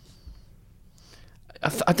 5.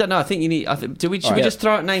 I don't know. I think you need. Should we Right. just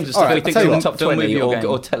throw out names of All stuff right, we think I'll are tell in you the what. top 20 movie or game?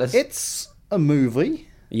 or tell us? It's a movie.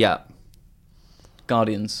 Yeah.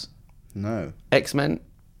 Guardians. No. X-Men.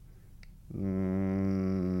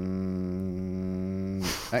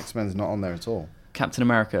 X-Men's not on there at all. Captain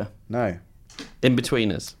America. No.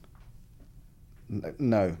 In-Betweeners.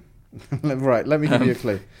 No. Right, let me give you a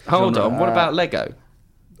clue. Hold Genre. on. What about Lego?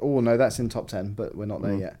 Oh, no, that's in top 10, but we're not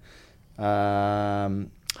there yet.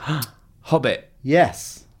 Hobbit.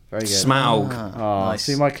 Yes. Very good. Smaug. Oh, Nice.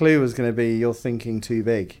 see, my clue was going to be you're thinking too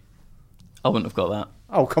big. I wouldn't have got that.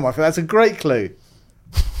 Oh, come on, that's a great clue.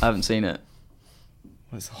 I haven't seen it.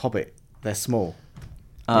 Well, it's a Hobbit. They're small.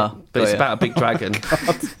 But it's about a big dragon.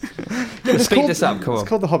 Speed this up, come It's on.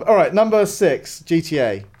 called The Hobbit. All right, number 6,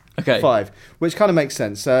 GTA. Okay. 5, which kind of makes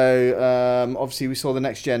sense. So, obviously, we saw the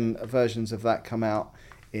next-gen versions of that come out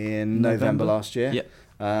in November last year. Yep.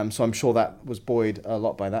 So I'm sure that was buoyed a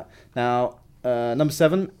lot by that. Now, number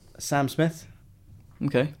 7, Sam Smith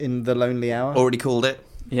Okay. in The Lonely Hour. Already called it.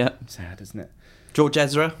 Yeah. Sad, isn't it? George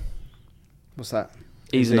Ezra. What's that?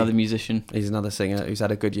 He's Who's he? another musician. He's another singer who's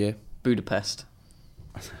had a good year. Budapest.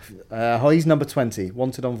 He's number 20,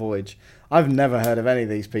 Wanted on Voyage. I've never heard of any of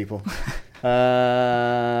these people.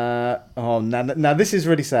 Now this is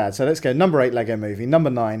really sad. So let's go. Number 8, Lego Movie. Number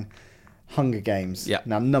 9, Hunger Games. Yeah.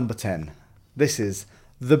 Now number 10. This is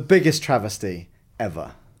the biggest travesty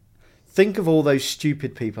ever. think of all those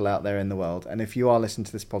stupid people out there in the world, and if you are listening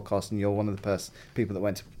to this podcast and you're one of the people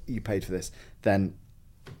that you paid for this, then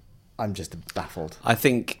I'm just baffled. I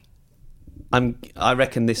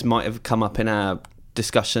reckon this might have come up in our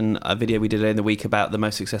discussion, a video we did in the week about the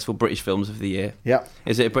most successful British films of the year. Yep.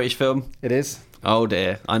 Is it a British film? It is. Oh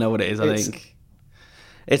dear, I know what it is. I think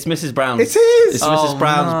it's Mrs. Brown's. It is. It's Mrs.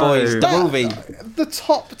 Brown's Boys, the movie. The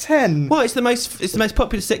top 10. Well, it's the most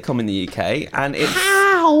popular sitcom in the UK, and it's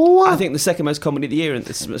How? I think the second most comedy of the year and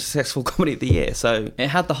the successful comedy of the year. So it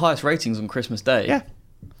had the highest ratings on Christmas Day. Yeah,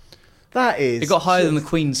 that is. It got higher than the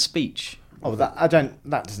Queen's Speech. Oh, that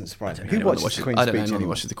doesn't surprise me. Who watches the Queen's Speech? I don't know anyone anymore?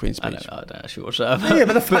 watches the Queen's Speech. I don't actually watch that. Yeah,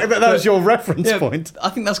 but the fact that was your reference point. I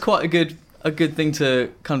think that's quite a good thing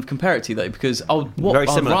to kind of compare it to, though, because I'd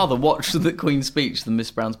rather watch the Queen's Speech than Miss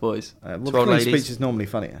Brown's Boys. Well, the Queen's Speech is normally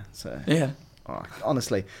funnier. So yeah. Oh,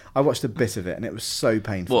 honestly, I watched a bit of it and it was so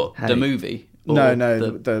painful. What, the movie? No,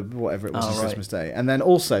 the whatever it was on Christmas Day. And then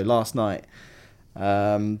also last night,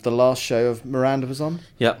 the last show of Miranda was on.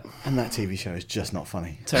 Yep. And that TV show is just not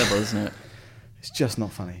funny. Terrible, isn't it? It's just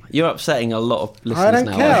not funny. You're upsetting a lot of listeners now. I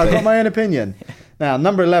don't care. I've think. got my own opinion. Now,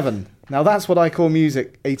 number 11. Now, that's what I call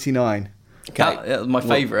music 89. Okay. That was my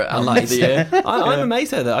favourite album of the year. I'm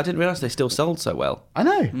amazed though that I didn't realise they still sold so well. I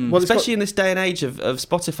know. Well, especially in this day and age of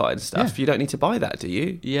Spotify and stuff. You don't need to buy that, do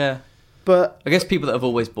you? Yeah. But I guess people that have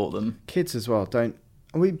always bought them. Kids as well don't.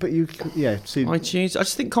 But you, yeah. See, iTunes. I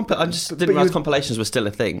just think I just didn't realise compilations were still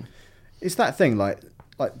a thing. It's that thing, like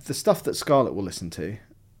the stuff that Scarlett will listen to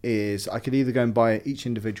is I could either go and buy each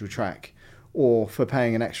individual track, or for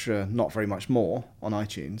paying an extra not very much more on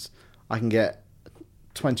iTunes, I can get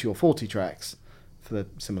 20 or 40 tracks for the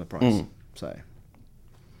similar price. So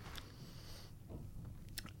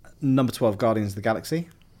number 12, Guardians of the Galaxy.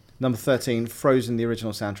 Number 13, Frozen, the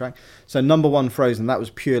original soundtrack. So number 1, Frozen. That was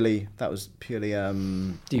purely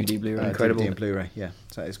DVD, Blu-ray, incredible. DVD and Blu-ray. Yeah,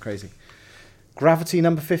 so it's crazy. Gravity,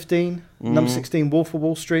 number 15. Number 16, Wolf of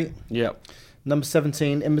Wall Street. Yep. Number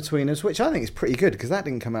 17, In-Betweeners, which I think is pretty good because that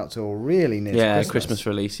didn't come out till really near Christmas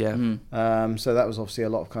release. Yeah. So that was obviously a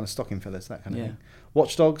lot of kind of stocking fillers, that kind of thing.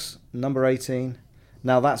 Watch Dogs, number 18.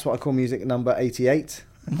 Now that's what I call music, number 88.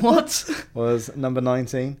 What? Was number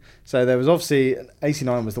 19. So there was obviously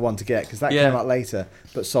 89 was the one to get because that came out later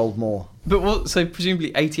but sold more. But so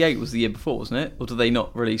presumably 88 was the year before, wasn't it? Or did they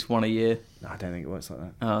not release one a year? No, I don't think it works like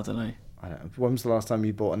that. Oh, I don't know. When was the last time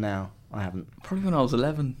you bought a Now? I haven't. Probably when I was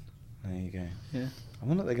 11. There you go. Yeah. I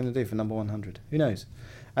wonder what they're going to do for number 100. Who knows?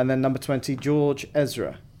 And then number 20, George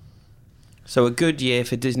Ezra. So a good year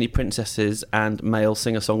for Disney princesses and male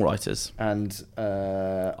singer-songwriters. And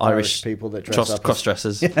Irish people that dress up.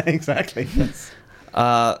 Cross-dressers. Yeah, exactly.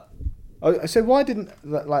 So why didn't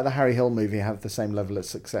the Harry Hill movie have the same level of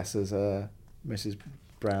success as Mrs.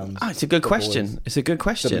 Brown's? It's a good question. It's a good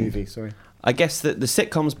question. The movie, sorry. I guess that the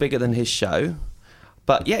sitcom's bigger than his show.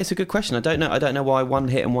 But yeah, it's a good question. I don't know why one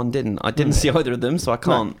hit and one didn't. I didn't see either of them, so I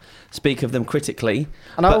can't speak of them critically.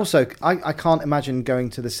 And I can't imagine going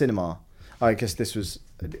to the cinema. I guess this was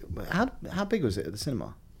how big was it at the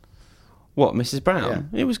cinema? What, Mrs. Brown?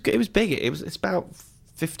 Yeah. It was big. It's about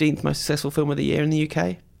 15th most successful film of the year in the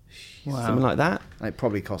UK. Wow. Something like that. It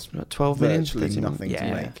probably cost about 12 million. Virtually nothing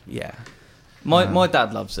to make. Yeah. My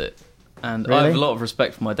dad loves it, and really? I have a lot of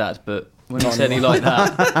respect for my dad. But when he said he liked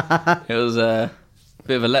that, it was a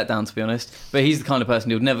bit of a letdown, to be honest. But he's the kind of person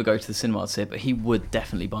who would never go to the cinema to see it, but he would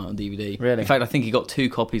definitely buy it on DVD. Really? In fact, I think he got 2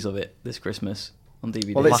 copies of it this Christmas on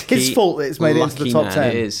DVD. Well, it's his fault that it's made it into the top 10.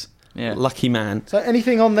 It is. Yeah. Lucky man. So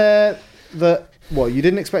anything on there that you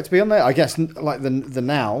didn't expect to be on there? I guess like the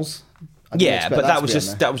Nows. Yeah, but that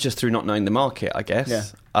was just through not knowing the market, I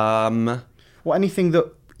guess. Yeah. Anything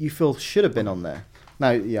that you feel should have been on there? No,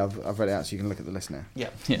 yeah, I've read it out, so you can look at the list now. Yeah.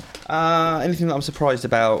 Anything that I'm surprised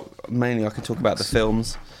about? Mainly, I can talk about the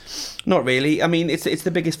films. Not really. I mean, it's the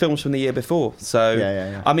biggest films from the year before. So,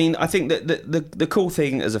 yeah. I mean, I think that the cool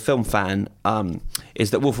thing as a film fan is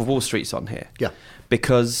that Wolf of Wall Street's on here. Yeah.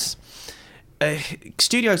 Because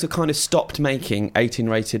studios have kind of stopped making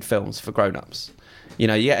 18-rated films for grown-ups. You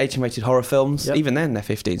know, you get 18-rated horror films, even then they're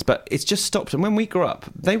 15s, but it's just stopped. And when we grew up,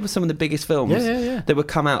 they were some of the biggest films that would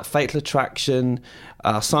come out. Fatal Attraction,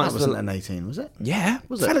 Science... That wasn't an 18, was it? Yeah.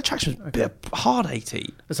 Was it? Fatal Attraction was a hard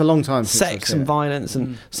 18. It's a long time since Sex and violence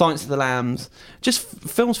and Silence of the Lambs. Just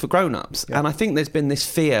films for grown-ups. Yeah. And I think there's been this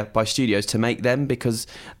fear by studios to make them because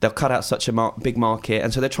they'll cut out such a big market.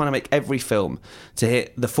 And so they're trying to make every film to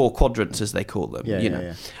hit the 4 quadrants, as they call them.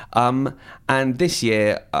 Yeah. And this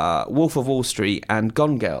year, Wolf of Wall Street and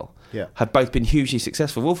Gone Girl have both been hugely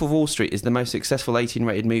successful. Wolf of Wall Street is the most successful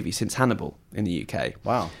 18-rated movie since Hannibal in the UK.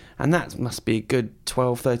 Wow. And that must be a good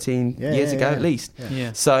 12, 13 years ago at least.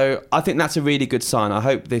 Yeah. So I think that's a really good sign. I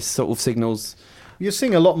hope this sort of signals... You're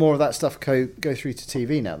seeing a lot more of that stuff go through to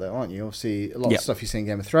TV now, though, aren't you? Obviously, a lot of stuff you see in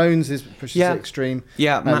Game of Thrones is pushed to the extreme.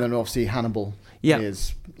 Yeah. And then obviously Hannibal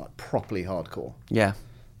is like properly hardcore. Yeah.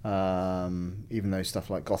 Even though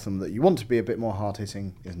stuff like Gotham that you want to be a bit more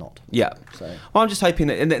hard-hitting is not. Yeah. So well, I'm just hoping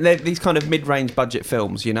that they're these kind of mid-range budget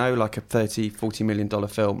films, you know, like a $30, $40 million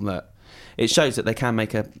film, that it shows that they can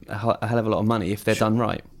make a hell of a lot of money if they're done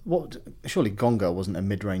right. Surely Gone Girl wasn't a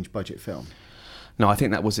mid-range budget film. No, I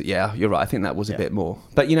think that was it. Yeah, you're right. I think that was a bit more.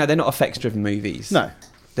 But you know, they're not effects-driven movies. No,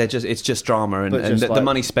 it's just drama, and the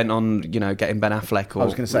money spent on getting Ben Affleck or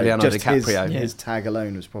Leonardo DiCaprio. His tag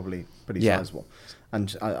alone was probably pretty sizable.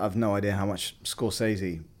 And I've no idea how much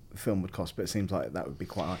Scorsese film would cost, but it seems like that would be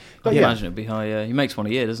quite high. But I imagine it'd be high. Yeah, he makes one a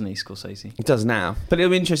year, doesn't he, Scorsese? He does now, but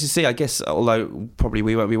it'll be interesting to see. I guess, although probably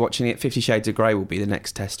we won't be watching it, 50 Shades of Grey will be the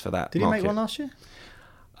next test for that. Did he make one last year?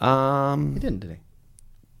 He didn't, did he?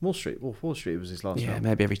 Wall Street was his last film. Yeah,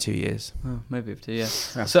 maybe every 2 years. Oh, maybe every 2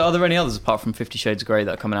 years. Yeah. So are there any others apart from 50 Shades of Grey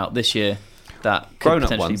that are coming out this year that could grown-up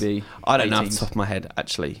potentially ones? Be I don't know off the top of my head,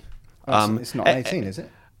 actually. It's not 18, is it?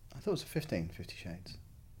 I thought it was a 15, 50 Shades.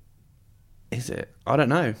 Is it? I don't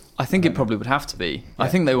know. I think it probably would have to be. Yeah. I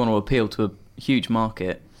think they want to appeal to a huge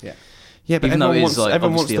market. Yeah. Yeah, but everyone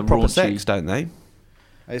wants the proper sex, don't they?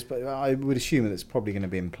 I would assume that it's probably going to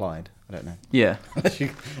be implied. I don't know. Yeah. Like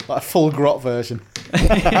a full grot version.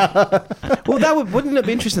 Well, wouldn't it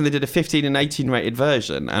be interesting if they did a 15 and 18 rated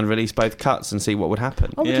version and release both cuts and see what would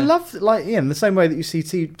happen? I would love, in the same way that you see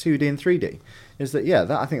 2D and 3D, is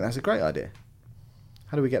that, I think that's a great idea.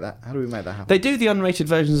 How do we get that? How do we make that happen? They do the unrated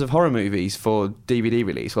versions of horror movies for DVD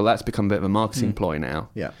release. Well, that's become a bit of a marketing ploy now.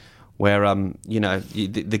 Yeah. Where,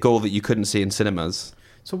 the gore that you couldn't see in cinemas.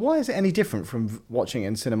 So why is it any different from watching it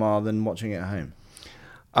in cinema than watching it at home?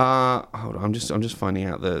 Hold on, I'm just finding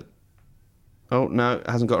out that... Oh, no, it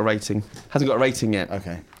hasn't got a rating. Hasn't got a rating yet.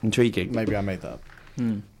 Okay. Intriguing. Maybe I made that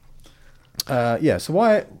up. So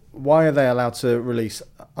why are they allowed to release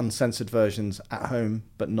uncensored versions at home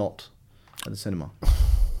but not at the cinema?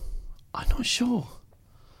 I'm not sure.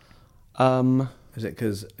 Is it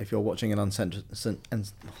because if you're watching an uncensored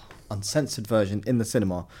version in the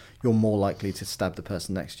cinema, you're more likely to stab the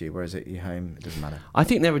person next to you, whereas at your home, it doesn't matter? I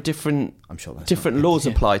think there are different laws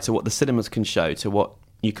apply to what the cinemas can show to what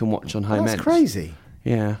you can watch on home. That's crazy.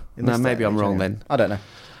 Yeah. No, maybe I'm wrong then. I don't know.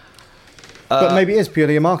 But maybe it is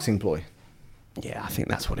purely a marketing ploy. Yeah, I think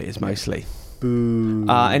that's what it is mostly. Boo.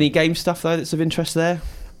 Any game stuff, though, that's of interest there?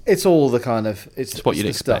 It's all the kind of... It's what you'd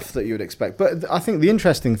expect. Stuff that you would expect. But I think the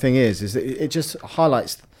interesting thing is that it just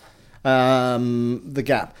highlights the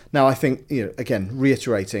gap. Now, I think, again,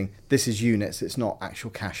 reiterating, this is units, it's not actual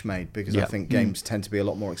cash made, because I think games tend to be a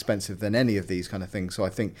lot more expensive than any of these kind of things. So I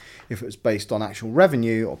think if it was based on actual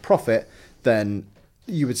revenue or profit, then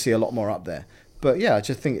you would see a lot more up there. But yeah, I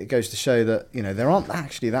just think it goes to show that, there aren't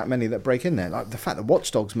actually that many that break in there. Like the fact that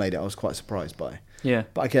Watch Dogs made it, I was quite surprised by. Yeah.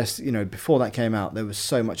 But I guess, before that came out, there was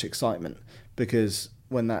so much excitement because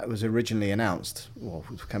when that was originally announced,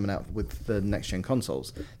 coming out with the next-gen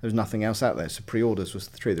consoles, there was nothing else out there, so pre-orders was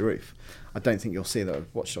through the roof. I don't think you'll see that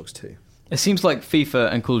with Watch Dogs 2. It seems like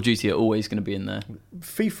FIFA and Call of Duty are always going to be in there.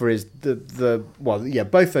 FIFA is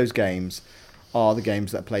both those games are the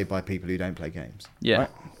games that are played by people who don't play games. Yeah. Right?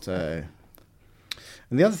 So,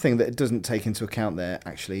 and the other thing that it doesn't take into account there,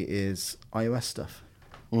 actually, is iOS stuff.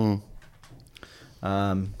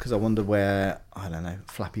 Because I wonder where, I don't know,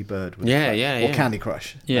 Flappy Bird would or Candy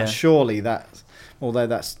Crush. Yeah. Now, surely that, although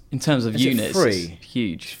that's... In terms of units, free? It's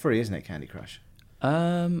huge. It's free, isn't it, Candy Crush?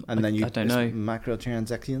 And then I don't know.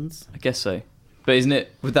 Macrotransactions? I guess so. But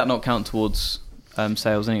would that not count towards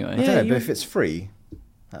sales anyway? I don't know, but if it's free,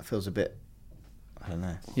 that feels a bit, I don't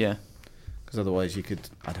know. Yeah. Because otherwise you could,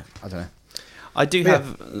 I don't know. I do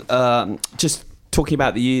have, just talking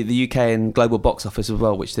about the UK and global box office as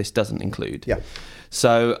well, which this doesn't include. Yeah.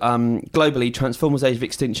 So globally, Transformers: Age of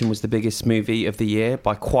Extinction was the biggest movie of the year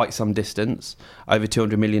by quite some distance, over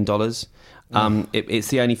 $200 million. It's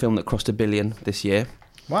the only film that crossed $1 billion this year.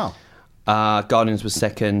 Wow. Guardians was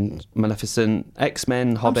second, Maleficent,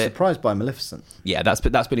 X-Men, Hobbit. I'm surprised by Maleficent. Yeah, that's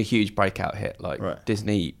been a huge breakout hit.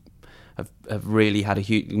 Disney have really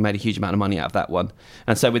made a huge amount of money out of that one.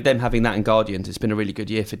 And so with them having that and Guardians, it's been a really good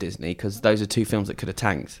year for Disney because those are two films that could have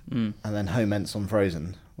tanked. And then Home Ents on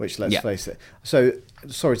Frozen, which, let's face it. So,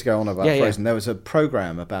 sorry to go on about Frozen. There was a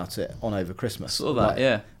programme about it on over Christmas. Saw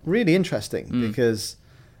that, Really interesting because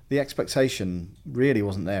the expectation really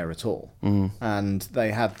wasn't there at all. And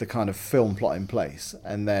they had the kind of film plot in place,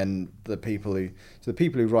 and then the people who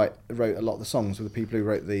wrote a lot of the songs were the people who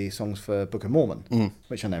wrote the songs for Book of Mormon,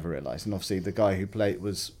 which I never realised. And obviously the guy who played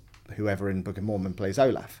was whoever in Book of Mormon plays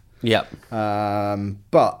Olaf. Yep.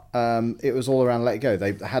 But it was all around Let It Go.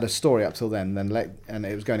 They had a story up till then, and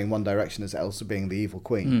it was going in one direction as Elsa being the evil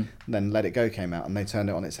queen. And then Let It Go came out, and they turned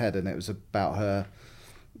it on its head, and it was about her,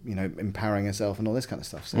 empowering herself and all this kind of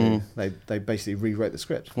stuff. So they basically rewrote the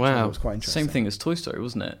script. Wow, it was quite interesting. Same thing as Toy Story,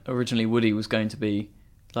 wasn't it? Originally, Woody was going to be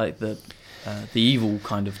like the evil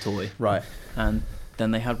kind of toy, right? And then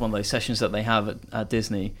they had one of those sessions that they have at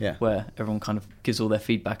Disney, where everyone kind of gives all their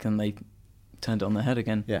feedback, and they turned it on their head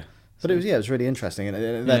again. Yeah, but it was really interesting,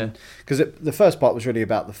 and then because the first part was really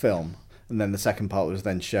about the film, and then the second part was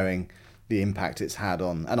then showing the impact it's had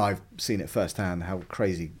on, and I've seen it firsthand how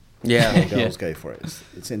crazy girls go for it.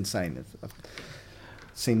 It's insane. I've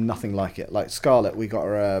seen nothing like it. Like Scarlett, we got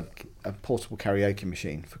her a portable karaoke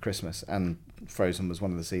machine for Christmas, and Frozen was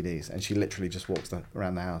one of the CDs, and she literally just walks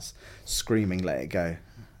around the house screaming "Let It Go."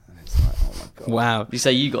 And it's like, oh my god! Wow! You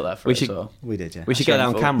say you got that for us as well? We did, yeah. We should get that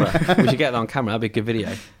on camera. We should get that on camera. That'd be a good video.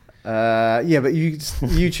 Yeah, but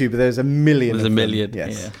YouTube, there's a million. There's a million.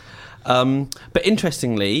 Yes. Yeah. But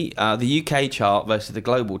interestingly, the UK chart versus the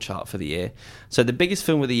global chart for the year. So the biggest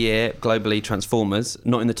film of the year globally, Transformers,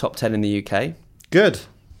 not in the top 10 in the UK. Good.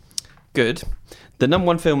 The number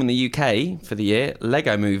one film in the UK for the year,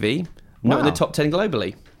 Lego Movie, not in the top 10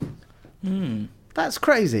 globally. That's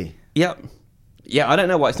crazy. Yep. Yeah, I don't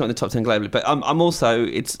know why it's not in the top 10 globally, but I'm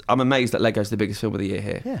amazed that Lego's the biggest film of the year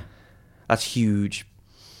here. Yeah. That's huge.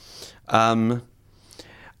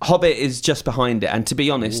 Hobbit is just behind it, and to be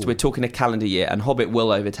honest, we're talking a calendar year, and Hobbit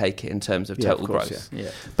will overtake it in terms of total growth. Yeah.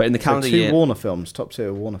 But in the calendar year, Warner films, top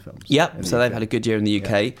tier Warner films. Yep, so they've had a good year in the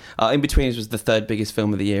UK. In Between was the third biggest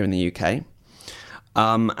film of the year in the UK.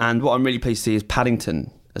 And what I'm really pleased to see is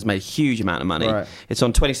Paddington has made a huge amount of money. Right. It's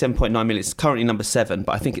on 27.9 million. It's currently number 7,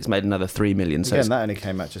 but I think it's made another 3 million. So again, that only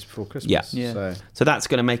came out just before Christmas. Yeah. So that's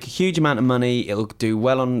going to make a huge amount of money. It'll do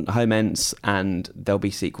well on home ends, and there'll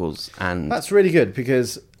be sequels. And that's really good,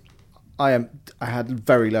 because I had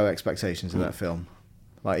very low expectations of that film.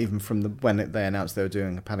 Like, even from when they announced they were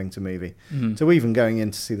doing a Paddington movie, to even going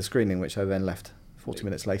in to see the screening, which I then left 40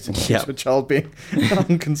 minutes later, with a child being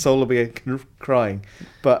unconsolably crying.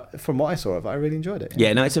 But from what I saw of it, I really enjoyed it.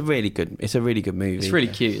 Yeah, no, it's a really good movie. It's really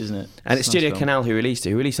cute, isn't it? And it's Studio Canal who released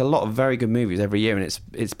it. Who release a lot of very good movies every year, and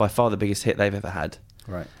it's by far the biggest hit they've ever had.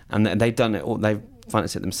 Right. And they've done it all. They've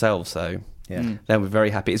financed it themselves, so they were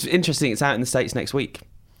very happy. It's interesting. It's out in the States next week.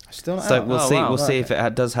 Still not so out. We'll see if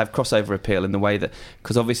it does have crossover appeal in the way that,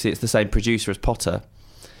 because obviously it's the same producer as Potter.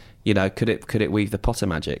 Could it weave the Potter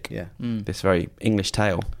magic? Yeah. This very English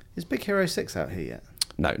tale. Is Big Hero 6 out here yet?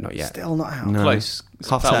 No, not yet. Still not out. No. Close. It's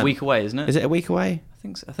about a week away, isn't it? Is it a week away? I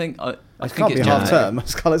think so. I think can't it's be half term.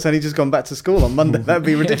 Scarlett's only just gone back to school on Monday. That'd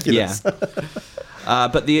be ridiculous.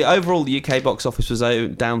 But the UK box office was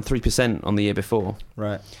down 3% on the year before.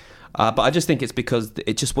 Right. But I just think it's because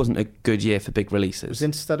it just wasn't a good year for big releases. Was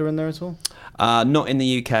Interstellar in there at all? Not in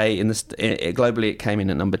the UK. Globally, it came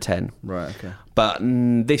in at number 10. Right, okay. But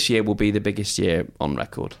this year will be the biggest year on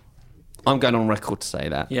record. I'm going on record to say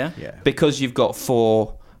that. Yeah? Yeah. Because you've got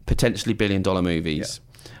 4 potentially billion-dollar movies.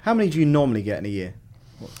 Yeah. How many do you normally get in a year?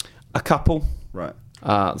 A couple. Right.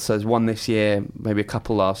 So there's one this year, maybe a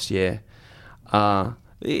couple last year. I'm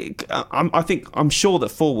sure that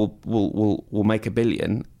 4 will make $1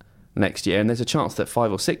 billion next year, and there's a chance that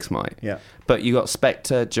 5 or 6 might. Yeah. But you got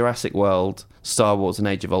Spectre, Jurassic World, Star Wars, and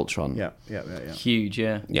Age of Ultron. Yeah. Huge,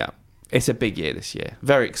 yeah. Yeah. It's a big year this year.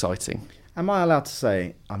 Very exciting. Am I allowed to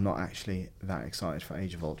say I'm not actually that excited for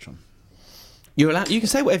Age of Ultron? You can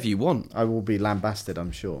say whatever you want. I will be lambasted,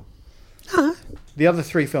 I'm sure. The other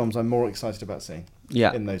 3 films I'm more excited about seeing.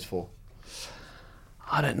 Yeah. In those 4.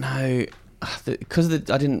 I don't know, because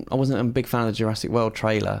I wasn't a big fan of the Jurassic World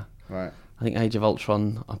trailer. Right. I think Age of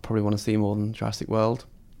Ultron I probably want to see more than Jurassic World.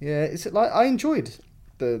 Yeah, I enjoyed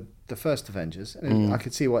the first Avengers, and I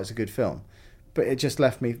could see why it's a good film, but it just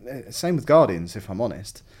left me. Same with Guardians, if I'm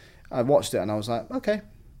honest. I watched it and I was like, okay,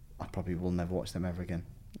 I probably will never watch them ever again.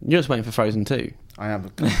 You're just waiting for Frozen 2. I am.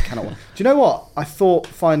 I cannot watch. Do you know what? I thought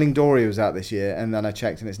Finding Dory was out this year, and then I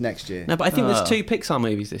checked and it's next year. No, but I think there's 2 Pixar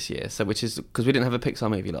movies this year, so which is because we didn't have a Pixar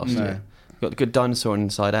movie last year. We've got The Good Dinosaur and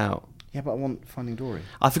Inside Out. Yeah, but I want Finding Dory.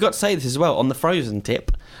 I forgot to say this as well on the Frozen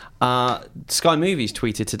tip. Sky Movies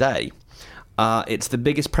tweeted today. It's the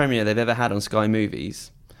biggest premiere they've ever had on Sky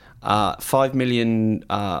Movies. 5 million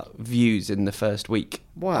views in the first week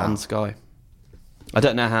on Sky. I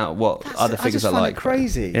don't know what other figures are like. I just find it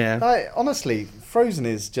crazy. Yeah. Honestly, Frozen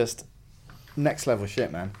is just next level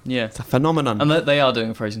shit, man. Yeah. It's a phenomenon. And they are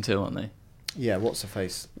doing Frozen 2, aren't they? Yeah, what's her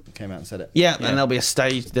face came out and said it. Yeah, and there'll be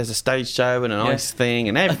there's a stage show and an ice thing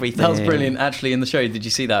and everything. That was brilliant. Actually, in the show, did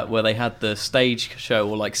you see that where they had the stage show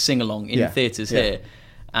or like sing along in theatres here,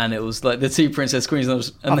 and it was like the two Princess Queens.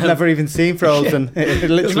 And I've never even seen Frozen. It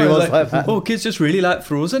literally was like that. Oh, kids just really like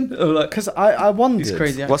Frozen. Because I wondered. It's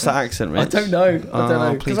crazy. What's that accent, Rich? I don't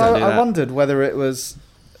know. Because I wondered whether it was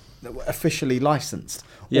officially licensed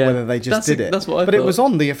or whether they just did it. That's what I But thought. it was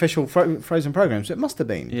on the official Frozen program, so it must have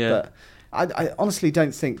been. Yeah. But I honestly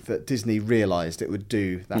don't think that Disney realised it would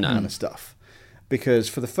do that kind of stuff. Because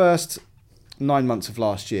for the first 9 months of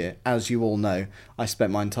last year, as you all know, I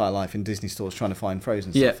spent my entire life in Disney stores trying to find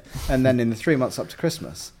Frozen stuff. And then in the 3 months up to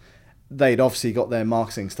Christmas, they'd obviously got their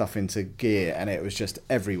marketing stuff into gear, and it was just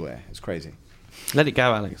everywhere. It's crazy. Let it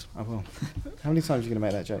go, Alex. I will. How many times are you going to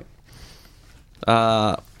make that joke?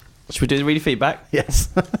 Should we do the reader feedback? Yes.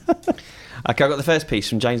 Okay, I got the first piece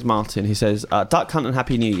from James Martin, who says, Duck Hunt and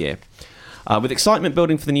Happy New Year. With excitement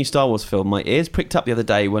building for the new Star Wars film, my ears pricked up the other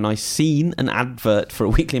day when I seen an advert for a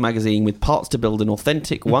weekly magazine with parts to build an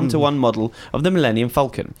authentic one-to-one model of the Millennium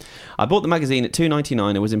Falcon. I bought the magazine at $2.99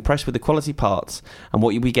 and was impressed with the quality parts and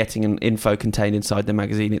what you'll be getting and info contained inside the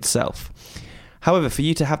magazine itself. However, for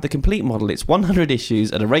you to have the complete model, it's 100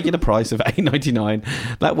 issues at a regular price of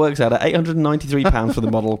 $8.99. That works out at £893 for the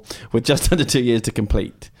model, with just under 2 years to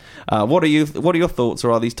complete. What are your thoughts,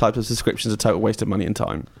 or are these types of subscriptions a total waste of money and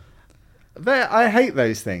time? I hate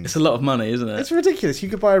those things. It's a lot of money, isn't it? It's ridiculous. You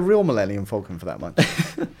could buy a real Millennium Falcon for that much.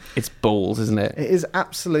 It's balls, isn't it? It is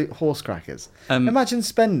absolute horse crackers. Imagine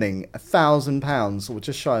spending £1,000 or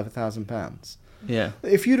just shy of £1,000. Yeah.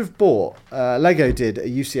 If you'd have bought, Lego did a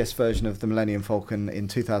UCS version of the Millennium Falcon in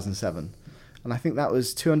 2007, and I think that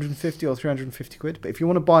was 250 or 350 quid. But if you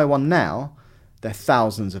want to buy one now, they're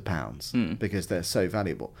thousands of pounds because they're so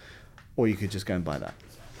valuable. Or you could just go and buy that.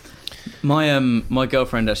 My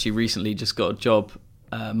girlfriend actually recently just got a job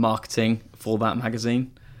marketing for that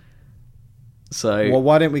magazine. So well,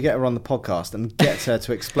 why don't we get her on the podcast and get her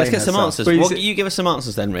to explain? Let's get some answers. You give us some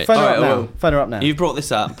answers then, Rich. Phone her up now. You've brought this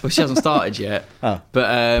up. Well, she hasn't started yet. Oh.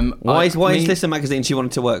 But why is this a magazine she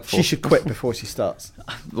wanted to work for? She should quit before she starts.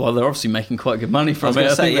 Well, they're obviously making quite good money from it.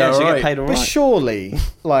 I think they're right. get paid all right. But surely,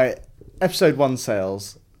 like, episode 1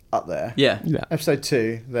 sales up there. Yeah. Episode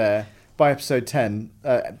 2 there. By episode 10,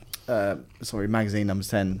 magazine number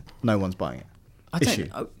 10, no one's buying it.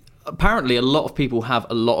 Apparently, a lot of people have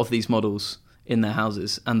a lot of these models in their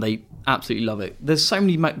houses, and they absolutely love it. There's so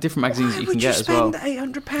many different magazines that you can get as well.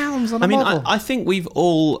 £800 on a model? I think we've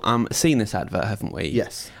all seen this advert, haven't we?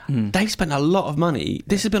 Yes. They've spent a lot of money.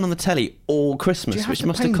 This has been on the telly all Christmas, which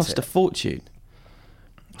must have cost a fortune.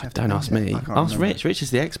 Don't ask me. Ask Rich. Rich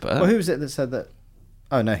is the expert. Well, who was it that said that?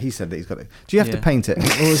 Oh, no, he said that he's got it. Do you have to paint it?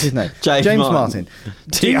 What was his name? James Martin.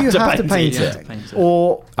 Do you have to paint it?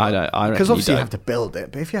 Or I don't. Because obviously you have to build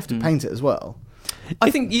it, but if you have to paint it as well. I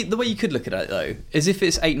think the way you could look at it, though, is if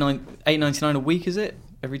it's $8.99 a week, is it?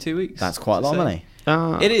 Every 2 weeks? That's quite a lot of money.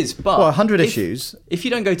 It is, but... Well, 100 issues. If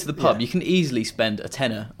you don't go to the pub, you can easily spend a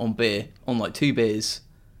tenner on beer, on like 2 beers...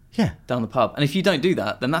 Yeah, down the pub. And if you don't do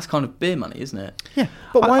that, then that's kind of beer money, isn't it? Yeah,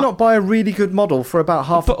 but why not buy a really good model for about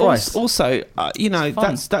half the price? Also,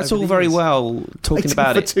 that's all very well talking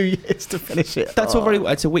about it for 2 years to finish it. That's all very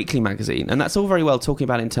well. It's a weekly magazine, and that's all very well talking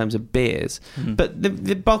about it in terms of beers. But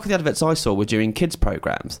the bulk of the adverts I saw were during kids'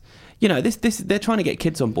 programs. You know, this they're trying to get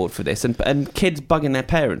kids on board for this, and kids bugging their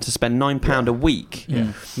parents to spend £9 a week. Yeah.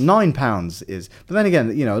 £9 is, but then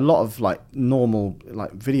again, you know, a lot of like normal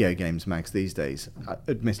like video games mags these days,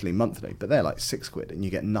 admittedly monthly, but they're like £6, and you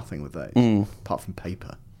get nothing with those apart from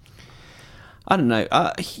paper. I don't know.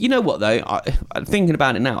 You know what though? I'm thinking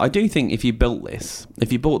about it now. I do think if you built this,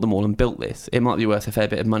 if you bought them all and built this, it might be worth a fair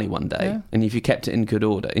bit of money one day. Yeah. And if you kept it in good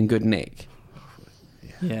order, in good nick.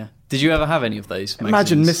 Yeah. Did you ever have any of those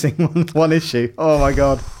magazines? Imagine missing one issue. Oh my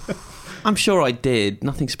god. I'm sure I did.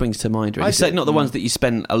 Nothing springs to mind really. Not the ones that you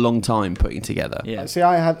spent a long time putting together. Yeah. See,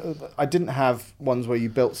 I didn't have ones where you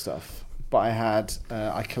built stuff, but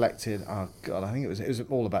I collected. Oh god, I think it was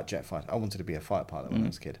all about jet fighter. I wanted to be a fighter pilot when I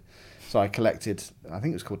was a kid, so I collected. I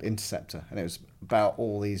think it was called Interceptor, and it was about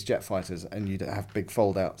all these jet fighters, and you'd have big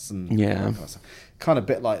fold outs and all that kind of stuff. Kind of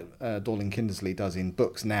bit like Dorling Kindersley does in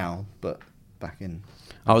books now, but back in.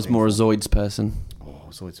 I was more a Zoids person. Oh,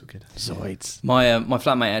 Zoids were good. Zoids. My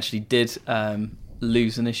flatmate actually did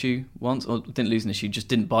lose an issue once, or didn't lose an issue, just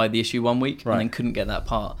didn't buy the issue 1 week, and then couldn't get that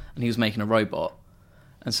part, and he was making a robot,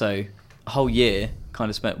 and so a whole year. Kind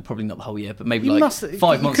of spent probably not the whole year, but maybe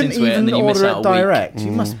 5 months into it, and then you miss out a direct. week.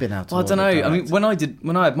 You must have been out. I don't know. I mean, when I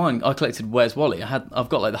had mine, I collected Where's Wally. I've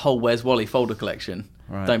got like the whole Where's Wally folder collection.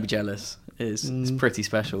 Right. Don't be jealous. It's pretty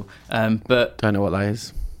special. But don't know what that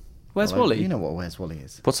is. Where's Wally? You know what Where's Wally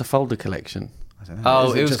is? What's a folder collection? I don't know.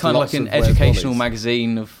 Oh, it was kind of like an educational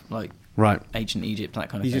magazine of like right ancient Egypt, that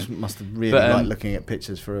kind of thing. You just must have really liked looking at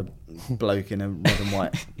pictures for a bloke in a red and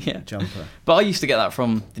white jumper. But I used to get that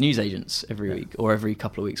from the newsagents every week or every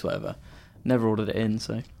couple of weeks, whatever. Never ordered it in,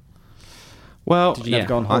 so. Well,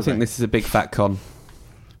 I think this is a big fat con.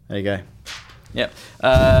 There you go. Yep.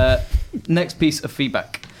 Next piece of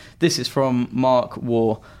feedback. This is from Mark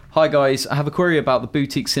War. Hi guys, I have a query about the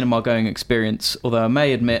boutique cinema going experience, although I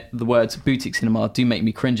may admit the words boutique cinema do make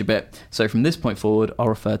me cringe a bit, so from this point forward I'll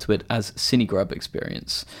refer to it as Cinegrub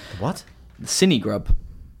experience. What? Cinegrub.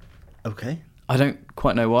 Okay. I don't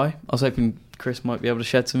quite know why. I was hoping Chris might be able to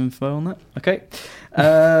shed some info on that. Okay.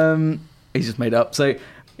 He's just made up. So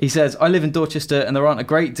he says, I live in Dorchester and there aren't a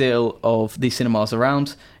great deal of these cinemas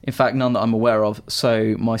around. In fact, none that I'm aware of.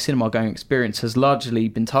 So my cinema going experience has largely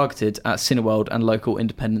been targeted at Cineworld and local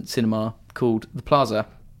independent cinema called The Plaza.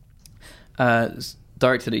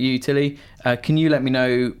 Directed at you, Tilly. Can you let me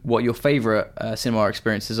know what your favourite cinema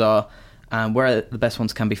experiences are and where the best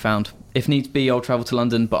ones can be found? If needs be, I'll travel to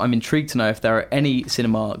London, but I'm intrigued to know if there are any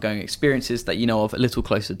cinema going experiences that you know of a little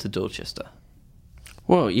closer to Dorchester.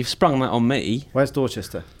 Well, you've sprung that on me. Where's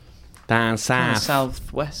Dorchester? Down south.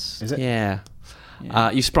 Southwest. Is it? Yeah.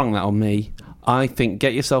 You sprung that on me. I think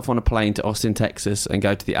get yourself on a plane to Austin, Texas, and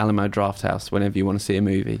go to the Alamo Drafthouse whenever you want to see a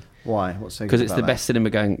movie. Why? What's so good? Because it's the best cinema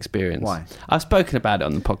going experience. Why? I've spoken about it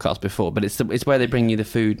on the podcast before, but it's where they bring you the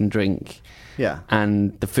food and drink. Yeah.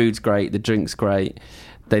 And the food's great, the drink's great.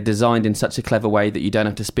 They're designed in such a clever way that you don't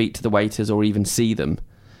have to speak to the waiters or even see them.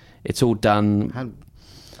 It's all done.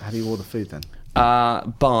 How do you order food then?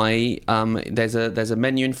 There's a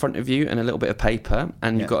menu in front of you and a little bit of paper,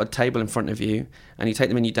 and you've got a table in front of you, and you take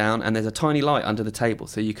the menu down, and there's a tiny light under the table,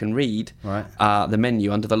 so you can read the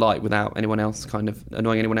menu under the light without anyone else kind of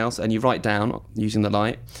annoying anyone else, and you write down using the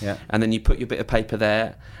light, and then you put your bit of paper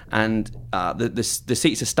there, and the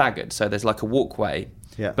seats are staggered, so there's like a walkway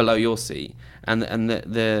below your seat, and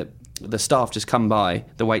the staff just come by,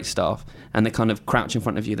 the wait staff, and they kind of crouch in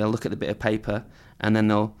front of you. They'll look at the bit of paper, and then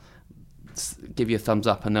they'll give you a thumbs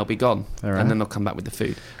up and they'll be gone, and then they'll come back with the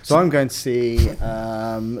food. So I'm going to see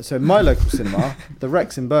so my local cinema, the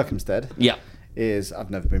Rex in Berkhamsted, is, I've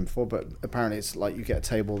never been before, but apparently it's like you get a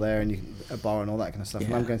table there and a bar and all that kind of stuff,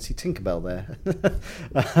 and I'm going to see Tinkerbell there.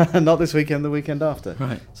 Not this weekend, the weekend after.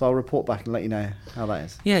 Right. So I'll report back and let you know how that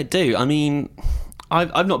is. Yeah, do. I mean,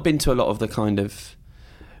 I've not been to a lot of the kind of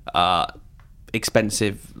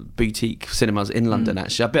expensive boutique cinemas in London,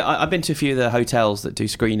 actually. I've been to a few of the hotels that do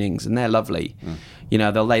screenings, and they're lovely. You know,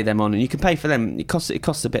 they'll lay them on and you can pay for them. It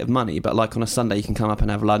costs a bit of money, but like on a Sunday you can come up and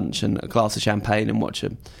have lunch and a glass of champagne and watch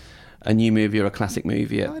a new movie or a classic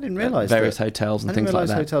movie at, I didn't realise various hotels and things like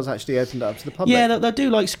that. Hotels actually opened up to the public. Yeah, they do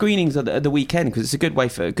like screenings at the weekend because it's a good way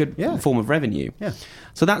for a good form of revenue. Yeah.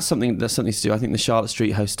 So that's something to do. I think the Charlotte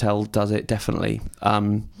Street Hotel does it definitely.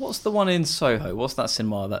 What's the one in Soho? What's that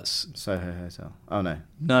cinema that's... Soho Hotel. Oh, no.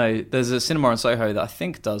 No, there's a cinema in Soho that I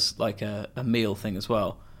think does like a meal thing as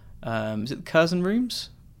well. Is it the Curzon Rooms?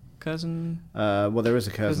 Curzon? Well, there is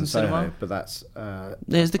a Curzon Soho, Cinema? but that's...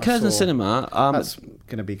 there's the Curzon Cinema. That's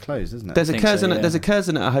going to be closed, isn't it? There's a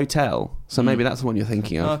Curzon at a hotel, so maybe that's the one you're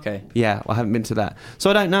thinking of. Okay. Yeah, I haven't been to that,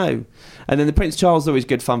 so I don't know. And then the Prince Charles is always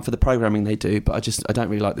good fun for the programming they do, but I don't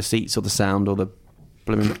really like the seats or the sound or the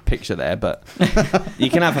blooming picture there. But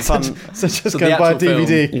you can have a fun. So just go buy a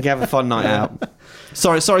DVD. You can have a fun night out.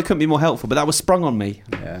 Sorry, couldn't be more helpful, but that was sprung on me.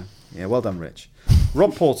 Yeah. Well done, Rich.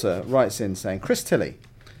 Rob Porter writes in saying, Chris Tilly.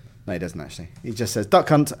 No, he doesn't actually. He just says, Duck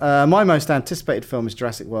Hunt, my most anticipated film is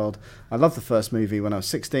Jurassic World. I loved the first movie when I was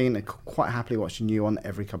 16 and quite happily watched a new one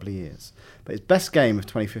every couple of years. But his best game of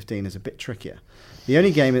 2015 is a bit trickier. The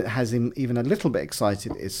only game that has him even a little bit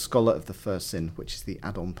excited is Scholar of the First Sin, which is the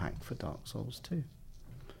add-on pack for Dark Souls 2.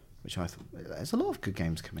 Which I thought, there's a lot of good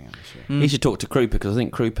games coming out this year. He should talk to Krupa because I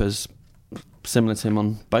think Krupa's similar to him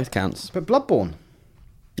on both counts. But Bloodborne.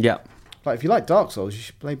 Yeah. Like, if you like Dark Souls, you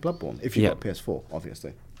should play Bloodborne. If you've got PS4,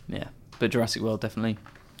 obviously. Yeah, but Jurassic World, definitely.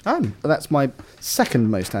 That's my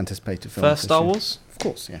second most anticipated film. First Star Wars? Of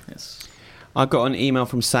course, yeah. Yes. I got an email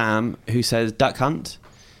from Sam who says, Duck Hunt.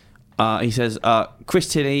 He says, Chris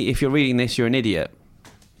Tilly, if you're reading this, you're an idiot.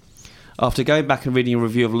 After going back and reading a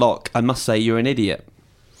review of Locke, I must say you're an idiot.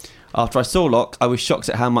 After I saw Locke, I was shocked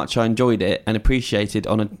at how much I enjoyed it and appreciated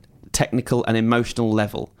on a technical and emotional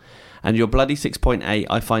level. and your bloody 6.8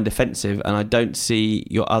 I find offensive, and I don't see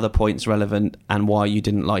your other points relevant and why you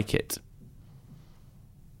didn't like it.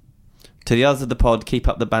 To the others of the pod, keep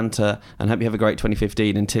up the banter and hope you have a great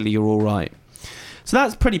 2015. Until you're all right. So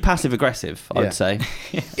that's pretty passive-aggressive, I'd say.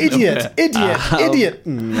 Idiot.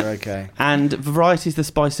 Okay. And variety's the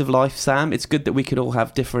spice of life, Sam. It's good that we could all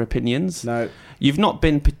have different opinions. No. You've not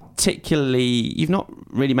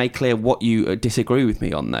really made clear what you disagree with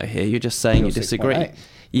me on, though, here. You're just saying you disagree. 6.8.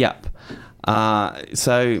 Yep.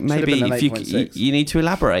 So maybe if you need to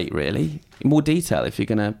elaborate, really, in more detail if you're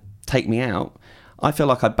going to take me out. I feel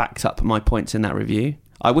like I backed up my points in that review.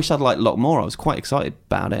 I wish I'd liked a lot more. I was quite excited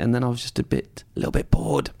about it, and then I was just a little bit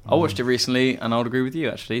bored. I watched it recently, and I would agree with you,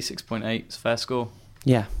 actually. 6.8 is a fair score.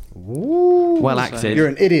 Yeah. Ooh, well acted. You're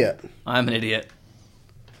an idiot. I'm an idiot.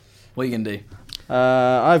 What are you going to do?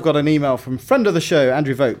 I've got an email from friend of the show,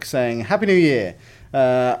 Andrew Voke, saying, Happy New Year.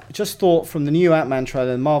 Just thought from the new Ant-Man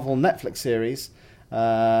trailer and Marvel Netflix series,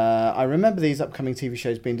 I remember these upcoming TV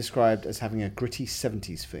shows being described as having a gritty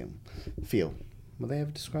 70s feel. Were they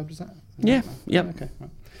ever described as that? Yeah. Yep. Okay.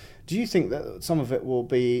 Right. Do you think that some of it will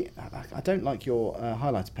be... I don't like your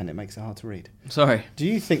highlighter pen. It makes it hard to read. Sorry. Do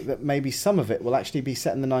you think that maybe some of it will actually be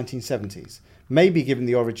set in the 1970s? Maybe given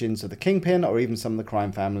the origins of the Kingpin or even some of the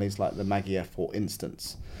crime families like the Magyar, for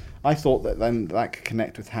instance. I thought that then that could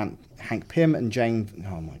connect with Hank Pym and Jane...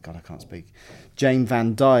 Oh my God, I can't speak. Jane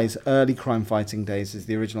Van Dyke's early crime fighting days as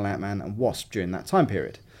the original Ant-Man and Wasp during that time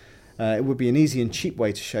period. It would be an easy and cheap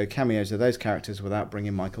way to show cameos of those characters without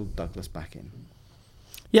bringing Michael Douglas back in.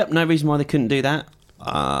 Yep, no reason why they couldn't do that.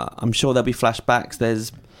 I'm sure there'll be flashbacks.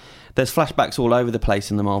 There's flashbacks all over the place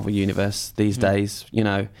in the Marvel Universe these days. You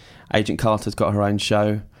know, Agent Carter's got her own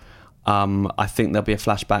show. I think there'll be a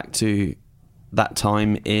flashback to that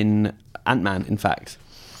time in Ant-Man, in fact.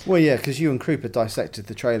 Well, yeah, because you and Krupa dissected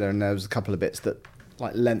the trailer and there was a couple of bits that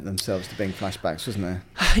lent themselves to being flashbacks, wasn't there?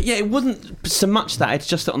 Yeah, it wasn't so much that. It's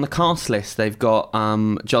just that on the cast list they've got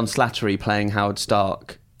John Slattery playing Howard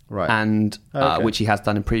Stark, right? And which he has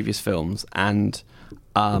done in previous films, and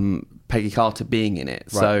Peggy Carter being in it.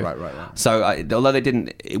 Right. So although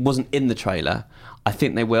it wasn't in the trailer, I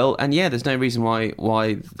think they will. And yeah, there's no reason why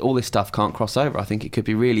all this stuff can't cross over. I think it could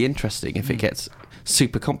be really interesting if it gets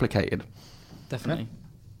super complicated. Definitely.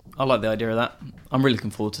 I like the idea of that. I'm really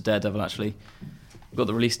looking forward to Daredevil, actually. We got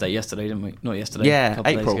the release date yesterday, didn't we? Not yesterday. Yeah, a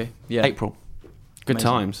couple April. Days ago. Yeah, April. Good Amazing.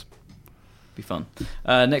 times. Be fun.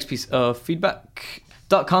 Next piece of feedback.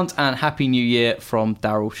 Duck Hunt and Happy New Year from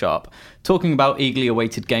Daryl Sharp. Talking about eagerly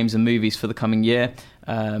awaited games and movies for the coming year.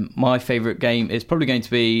 My favourite game is probably going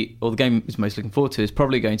to be, or the game is most looking forward to, is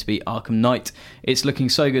probably going to be Arkham Knight. It's looking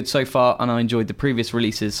so good so far, and I enjoyed the previous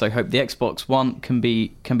releases, so hope the Xbox One can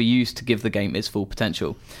be used to give the game its full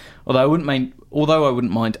potential. Although I wouldn't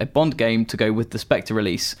mind a Bond game to go with the Spectre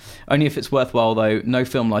release. Only if it's worthwhile, though. Knowing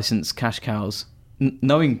film license cash cows, they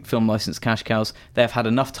have had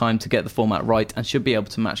enough time to get the format right and should be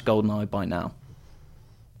able to match GoldenEye by now.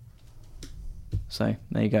 So,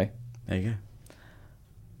 there you go.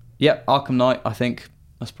 Yep, Arkham Knight, I think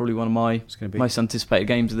that's probably one of my most anticipated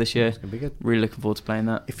games of this year. It's going to be good. Really looking forward to playing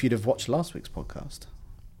that. If you'd have watched last week's podcast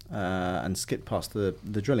and skipped past the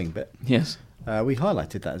drilling bit... Yes. We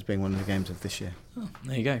highlighted that as being one of the games of this year. Oh,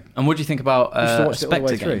 there you go. And what do you think about a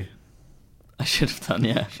Spectre game? I should have done,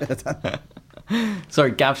 yeah.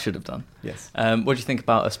 Sorry, Gav should have done. Yes. What do you think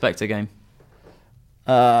about a Spectre game?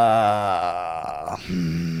 It's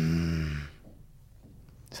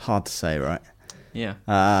hard to say, right? Yeah.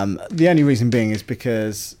 The only reason being is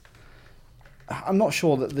because I'm not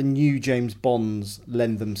sure that the new James Bonds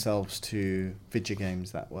lend themselves to video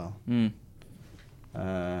games that well.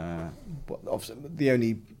 But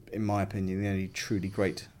obviously, in my opinion, the only truly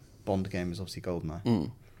great Bond game is obviously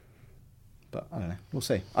GoldenEye. But I don't know. We'll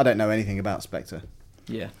see. I don't know anything about Spectre.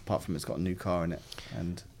 Yeah. Apart from it's got a new car in it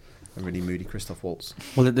and a really moody Christoph Waltz.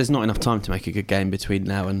 Well, there's not enough time to make a good game between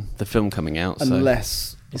now and the film coming out.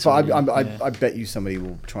 Unless... I bet you somebody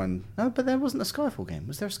will try and... No, but there wasn't a Skyfall game.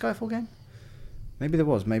 Was there a Skyfall game? Maybe there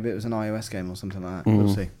was. Maybe it was an iOS game or something like that.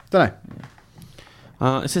 We'll see. Don't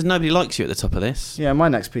know. It says nobody likes you at the top of this. Yeah, my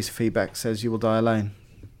next piece of feedback says you will die alone.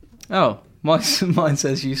 Oh, mine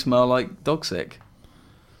says you smell like dog sick.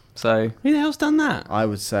 So who the hell's done that? I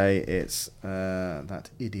would say it's that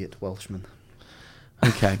idiot Welshman.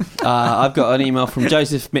 Okay. I've got an email from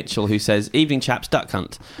Joseph Mitchell who says, "Evening chaps, Duck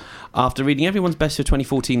Hunt. After reading everyone's best of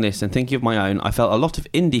 2014 list and thinking of my own, I felt a lot of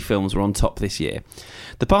indie films were on top this year.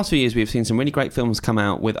 The past few years we have seen some really great films come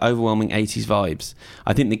out with overwhelming 80s vibes.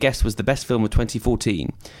 I think The Guest was the best film of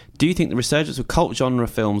 2014. Do you think the resurgence of cult genre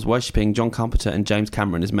films worshipping John Carpenter and James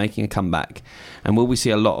Cameron is making a comeback? And will we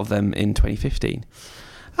see a lot of them in 2015?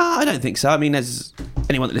 I don't think so. I mean, as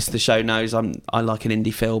anyone that listens to the show knows, I like an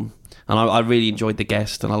indie film, and I really enjoyed The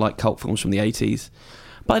Guest, and I like cult films from the 80s.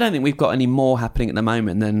 But I don't think we've got any more happening at the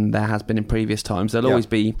moment than there has been in previous times. There'll always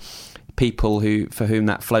be people for whom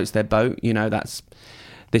that floats their boat. You know, that's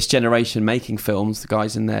this generation making films. The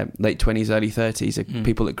guys in their late 20s, early 30s are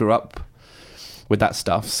people that grew up with that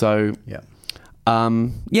stuff. So I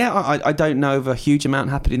don't know of a huge amount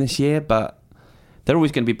happening this year, but they're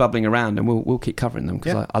always going to be bubbling around, and we'll keep covering them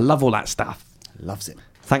because I love all that stuff. Loves it.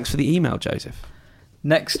 Thanks for the email, Joseph.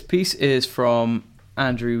 Next piece is from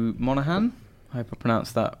Andrew Monaghan. I hope I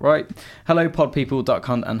pronounced that right. Hello, pod people, Duck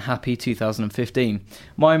Hunt, and happy 2015.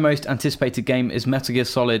 My most anticipated game is Metal Gear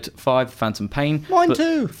Solid 5 Phantom Pain. Mine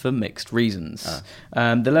too. For mixed reasons.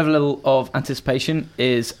 The level of anticipation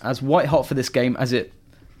is as white hot for this game as it...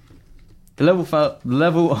 The level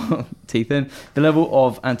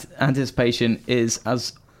of anticipation is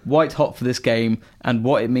as white hot for this game and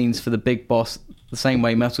what it means for the big boss, the same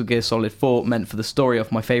way Metal Gear Solid 4 meant for the story of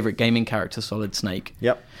my favourite gaming character, Solid Snake.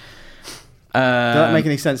 Yep. Does that make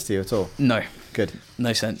any sense to you at all? No. Good.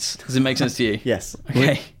 No sense. Does it make sense to you? Yes.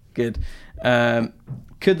 Okay, good.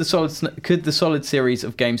 Could the Solid series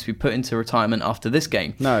of games be put into retirement after this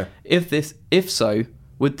game? No. If so,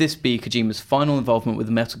 would this be Kojima's final involvement with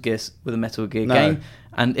a Metal Gear game?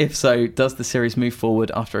 And if so, does the series move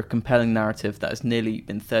forward after a compelling narrative that has nearly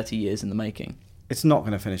been 30 years in the making? It's not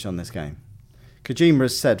going to finish on this game. Kojima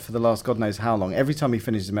has said for the last God knows how long, every time he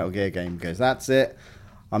finishes a Metal Gear game, he goes, that's it.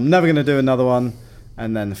 I'm never going to do another one.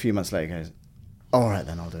 And then a few months later he goes, all right,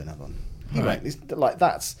 then I'll do another one. Right.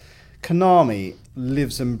 That's Konami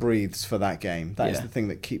lives and breathes for that game. That is the thing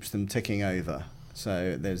that keeps them ticking over.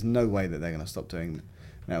 So there's no way that they're going to stop doing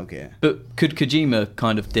Metal Gear. But could Kojima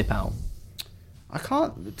kind of dip out? I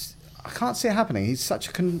can't see it happening. He's such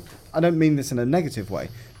a... I don't mean this in a negative way,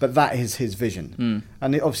 but that is his vision.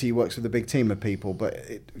 And obviously he works with a big team of people, but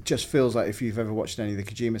it just feels like if you've ever watched any of the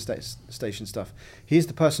Kojima Station stuff, he's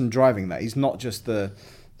the person driving that. He's not just the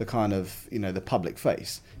kind of, the public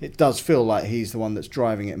face. It does feel like he's the one that's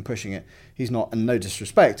driving it and pushing it. He's not, and no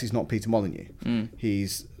disrespect, he's not Peter Molyneux.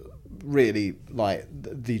 He's really like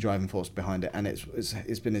the driving force behind it, and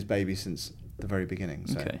it's been his baby since the very beginning.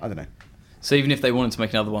 So I don't know. So even if they wanted to make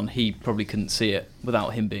another one, he probably couldn't see it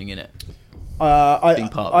without him being in it.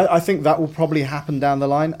 I think that will probably happen down the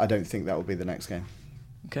line. I don't think that will be the next game.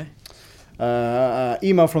 Okay.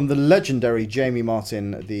 Email from the legendary Jamie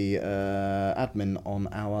Martin, the admin on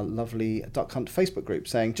our lovely Duck Hunt Facebook group,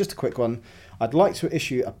 saying, just a quick one. I'd like to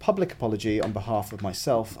issue a public apology on behalf of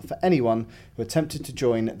myself for anyone who attempted to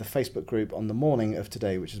join the Facebook group on the morning of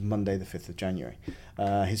today, which is Monday the 5th of January.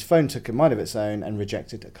 His phone took a mind of its own and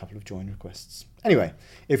rejected a couple of join requests. Anyway,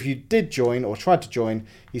 if you did join or tried to join,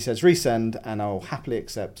 he says resend and I'll happily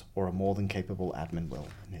accept, or a more than capable admin will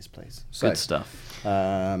in his place. So, good stuff.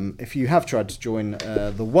 If you have tried to join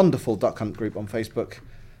the wonderful Duck Hunt group on Facebook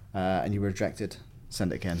and you were rejected,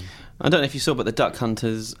 send it again. I don't know if you saw, but the Duck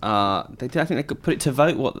Hunters, I think they could put it to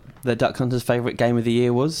vote what the Duck Hunters' favourite game of the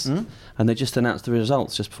year was, and they just announced the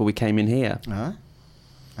results just before we came in here.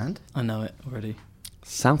 And? I know it already.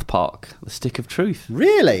 South Park, The Stick of Truth.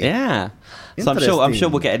 Really? Yeah. So I'm sure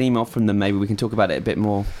we'll get an email from them. Maybe we can talk about it a bit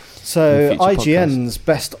more. So IGN's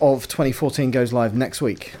Best of 2014 goes live next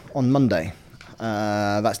week on Monday.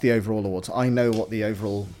 That's the overall awards. I know what the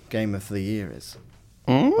overall game of the year is,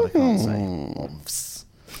 but I can't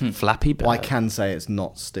say. Flappy Bird. Well, I can say it's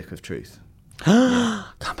not Stick of Truth.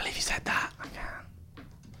 Can't believe you said that. I can.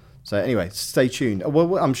 So anyway, stay tuned.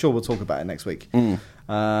 Well, I'm sure we'll talk about it next week.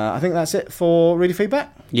 I think that's it for Reader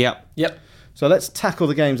Feedback. Yep. So let's tackle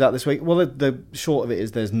the games out this week. Well, the short of it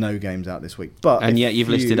is there's no games out this week. And yet you've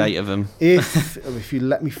listed 8 of them. If you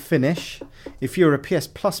let me finish, if you're a PS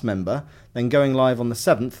Plus member, then going live on the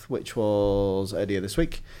 7th, which was earlier this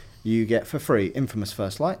week, you get for free Infamous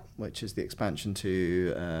First Light, which is the expansion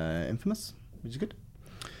to Infamous, which is good.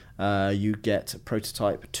 You get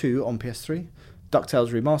Prototype 2 on PS3, DuckTales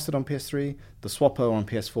Remastered on PS3, The Swapper on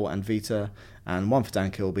PS4 and Vita, and one for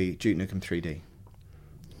Dan Kilby, Duke Nukem 3D.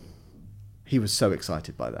 He was so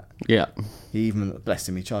excited by that. Yeah. He even, bless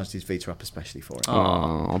him, he charged his Vita up especially for it.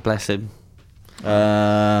 Oh, bless him.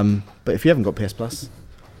 But if you haven't got PS Plus,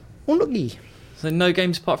 well, looky. So no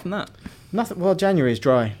games apart from that? Nothing. Well, January is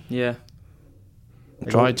dry. Yeah.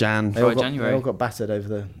 Dry Jan. Dry January. They all got battered over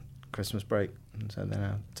the Christmas break, and so they're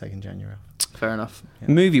now taking January off. Fair enough. Yeah.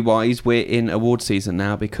 Movie-wise, we're in award season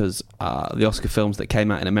now because the Oscar films that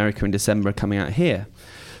came out in America in December are coming out here.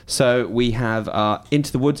 So we have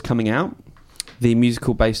Into the Woods coming out, the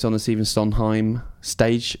musical based on the Stephen Sondheim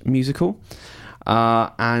stage musical,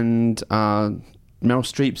 and Meryl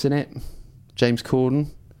Streep's in it, James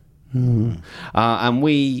Corden, And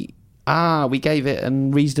we gave it a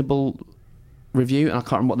reasonable review, and I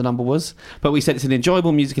can't remember what the number was, but we said it's an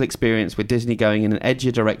enjoyable musical experience with Disney going in an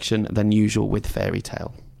edgier direction than usual with Fairy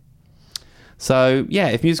Tale. So yeah,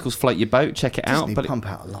 if musicals float your boat, check it out. But pump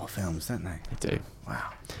out a lot of films, don't they? They do.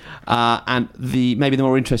 Wow. And maybe the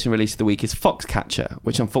more interesting release of the week is Foxcatcher,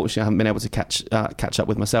 which unfortunately I haven't been able to catch up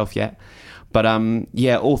with myself yet. But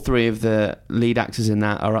all three of the lead actors in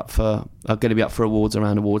that are going to be up for awards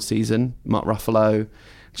around award season. Mark Ruffalo,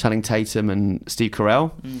 Channing Tatum, and Steve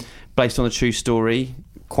Carell, based on a true story,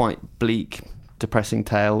 quite bleak, depressing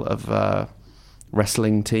tale of a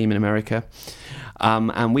wrestling team in America.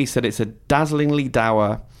 And we said it's a dazzlingly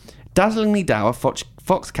dour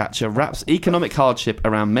Foxcatcher wraps economic hardship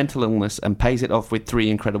around mental illness and pays it off with 3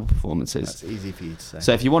 incredible performances. That's easy for you to say.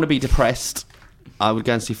 So if you want to be depressed, I would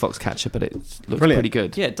go and see Foxcatcher, but it looks pretty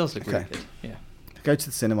good. Yeah, it does look really good. Yeah. Go to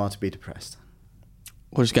the cinema to be depressed.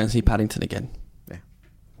 Or just go and see Paddington again. Yeah.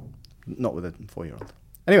 Not with a 4-year-old.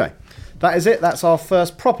 Anyway, that is it. That's our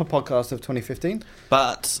first proper podcast of 2015.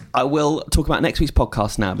 But I will talk about next week's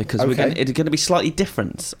podcast now, because it's going to be slightly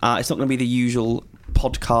different. It's not going to be the usual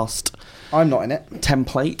podcast. I'm not in it.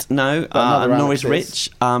 Template, no. Nor is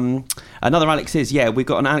Rich. Another Alex is, we've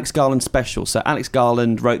got an Alex Garland special. So Alex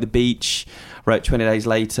Garland wrote The Beach, wrote 20 Days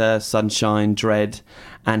Later, Sunshine, Dread,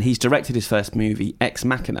 and he's directed his first movie, Ex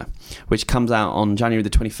Machina, which comes out on January the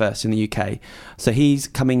 21st in the UK. So he's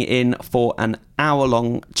coming in for an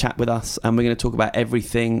hour-long chat with us, and we're going to talk about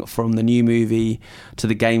everything from the new movie to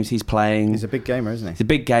the games he's playing. He's a big gamer, isn't he? He's a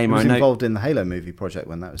big gamer. He was involved in the Halo movie project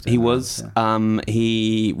when that was done. He was. Yeah.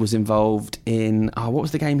 He was involved in... what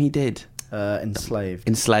was the game he did?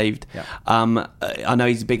 Enslaved. Yeah. I know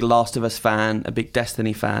he's a big Last of Us fan, a big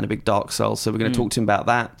Destiny fan, a big Dark Souls, so we're going to talk to him about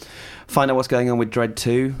that. Find out what's going on with Dread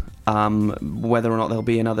 2, whether or not there'll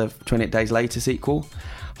be another 28 Days Later sequel,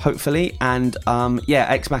 hopefully. And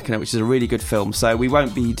Ex Machina, which is a really good film. So we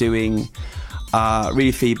won't be doing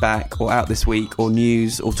reader feedback or out this week or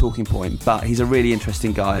news or talking point, but he's a really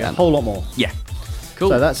interesting guy. A whole lot more. Yeah. Cool.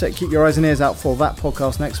 So that's it. Keep your eyes and ears out for that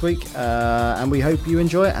podcast next week. And we hope you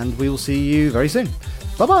enjoy it, and we will see you very soon.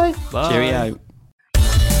 Bye-bye. Bye. Cheerio.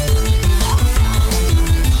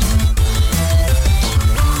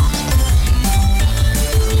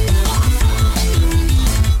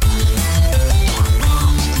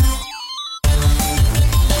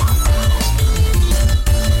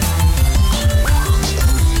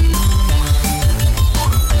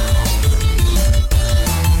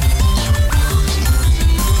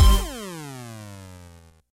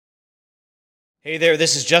 Hey there,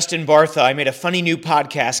 this is Justin Bartha. I made a funny new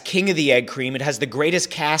podcast, King of the Egg Cream. It has the greatest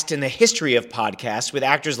cast in the history of podcasts with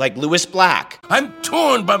actors like Louis Black. I'm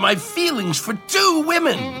torn by my feelings for 2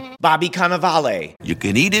 women. Bobby Cannavale. You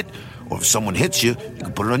can eat it, or if someone hits you, you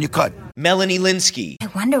can put it on your cut. Melanie Linsky. I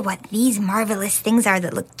wonder what these marvelous things are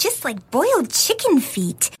that look just like boiled chicken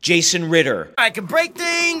feet. Jason Ritter. I can break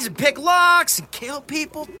things and pick locks and kill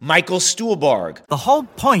people. Michael Stuhlbarg. The whole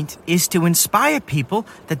point is to inspire people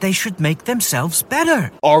that they should make themselves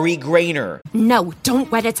better. Ari Grainer. No,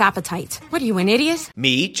 don't whet its appetite. What are you, an idiot?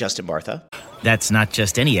 Me, Justin Bartha. That's not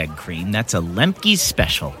just any egg cream, that's a Lemke's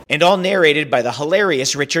special. And all narrated by the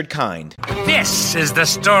hilarious Richard Kind. This is the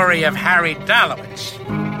story of Harry Dalowitz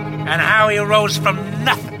and how he rose from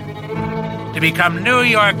nothing to become New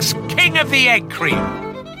York's King of the Egg Cream.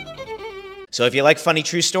 So if you like funny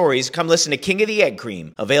true stories, come listen to King of the Egg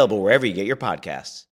Cream, available wherever you get your podcasts.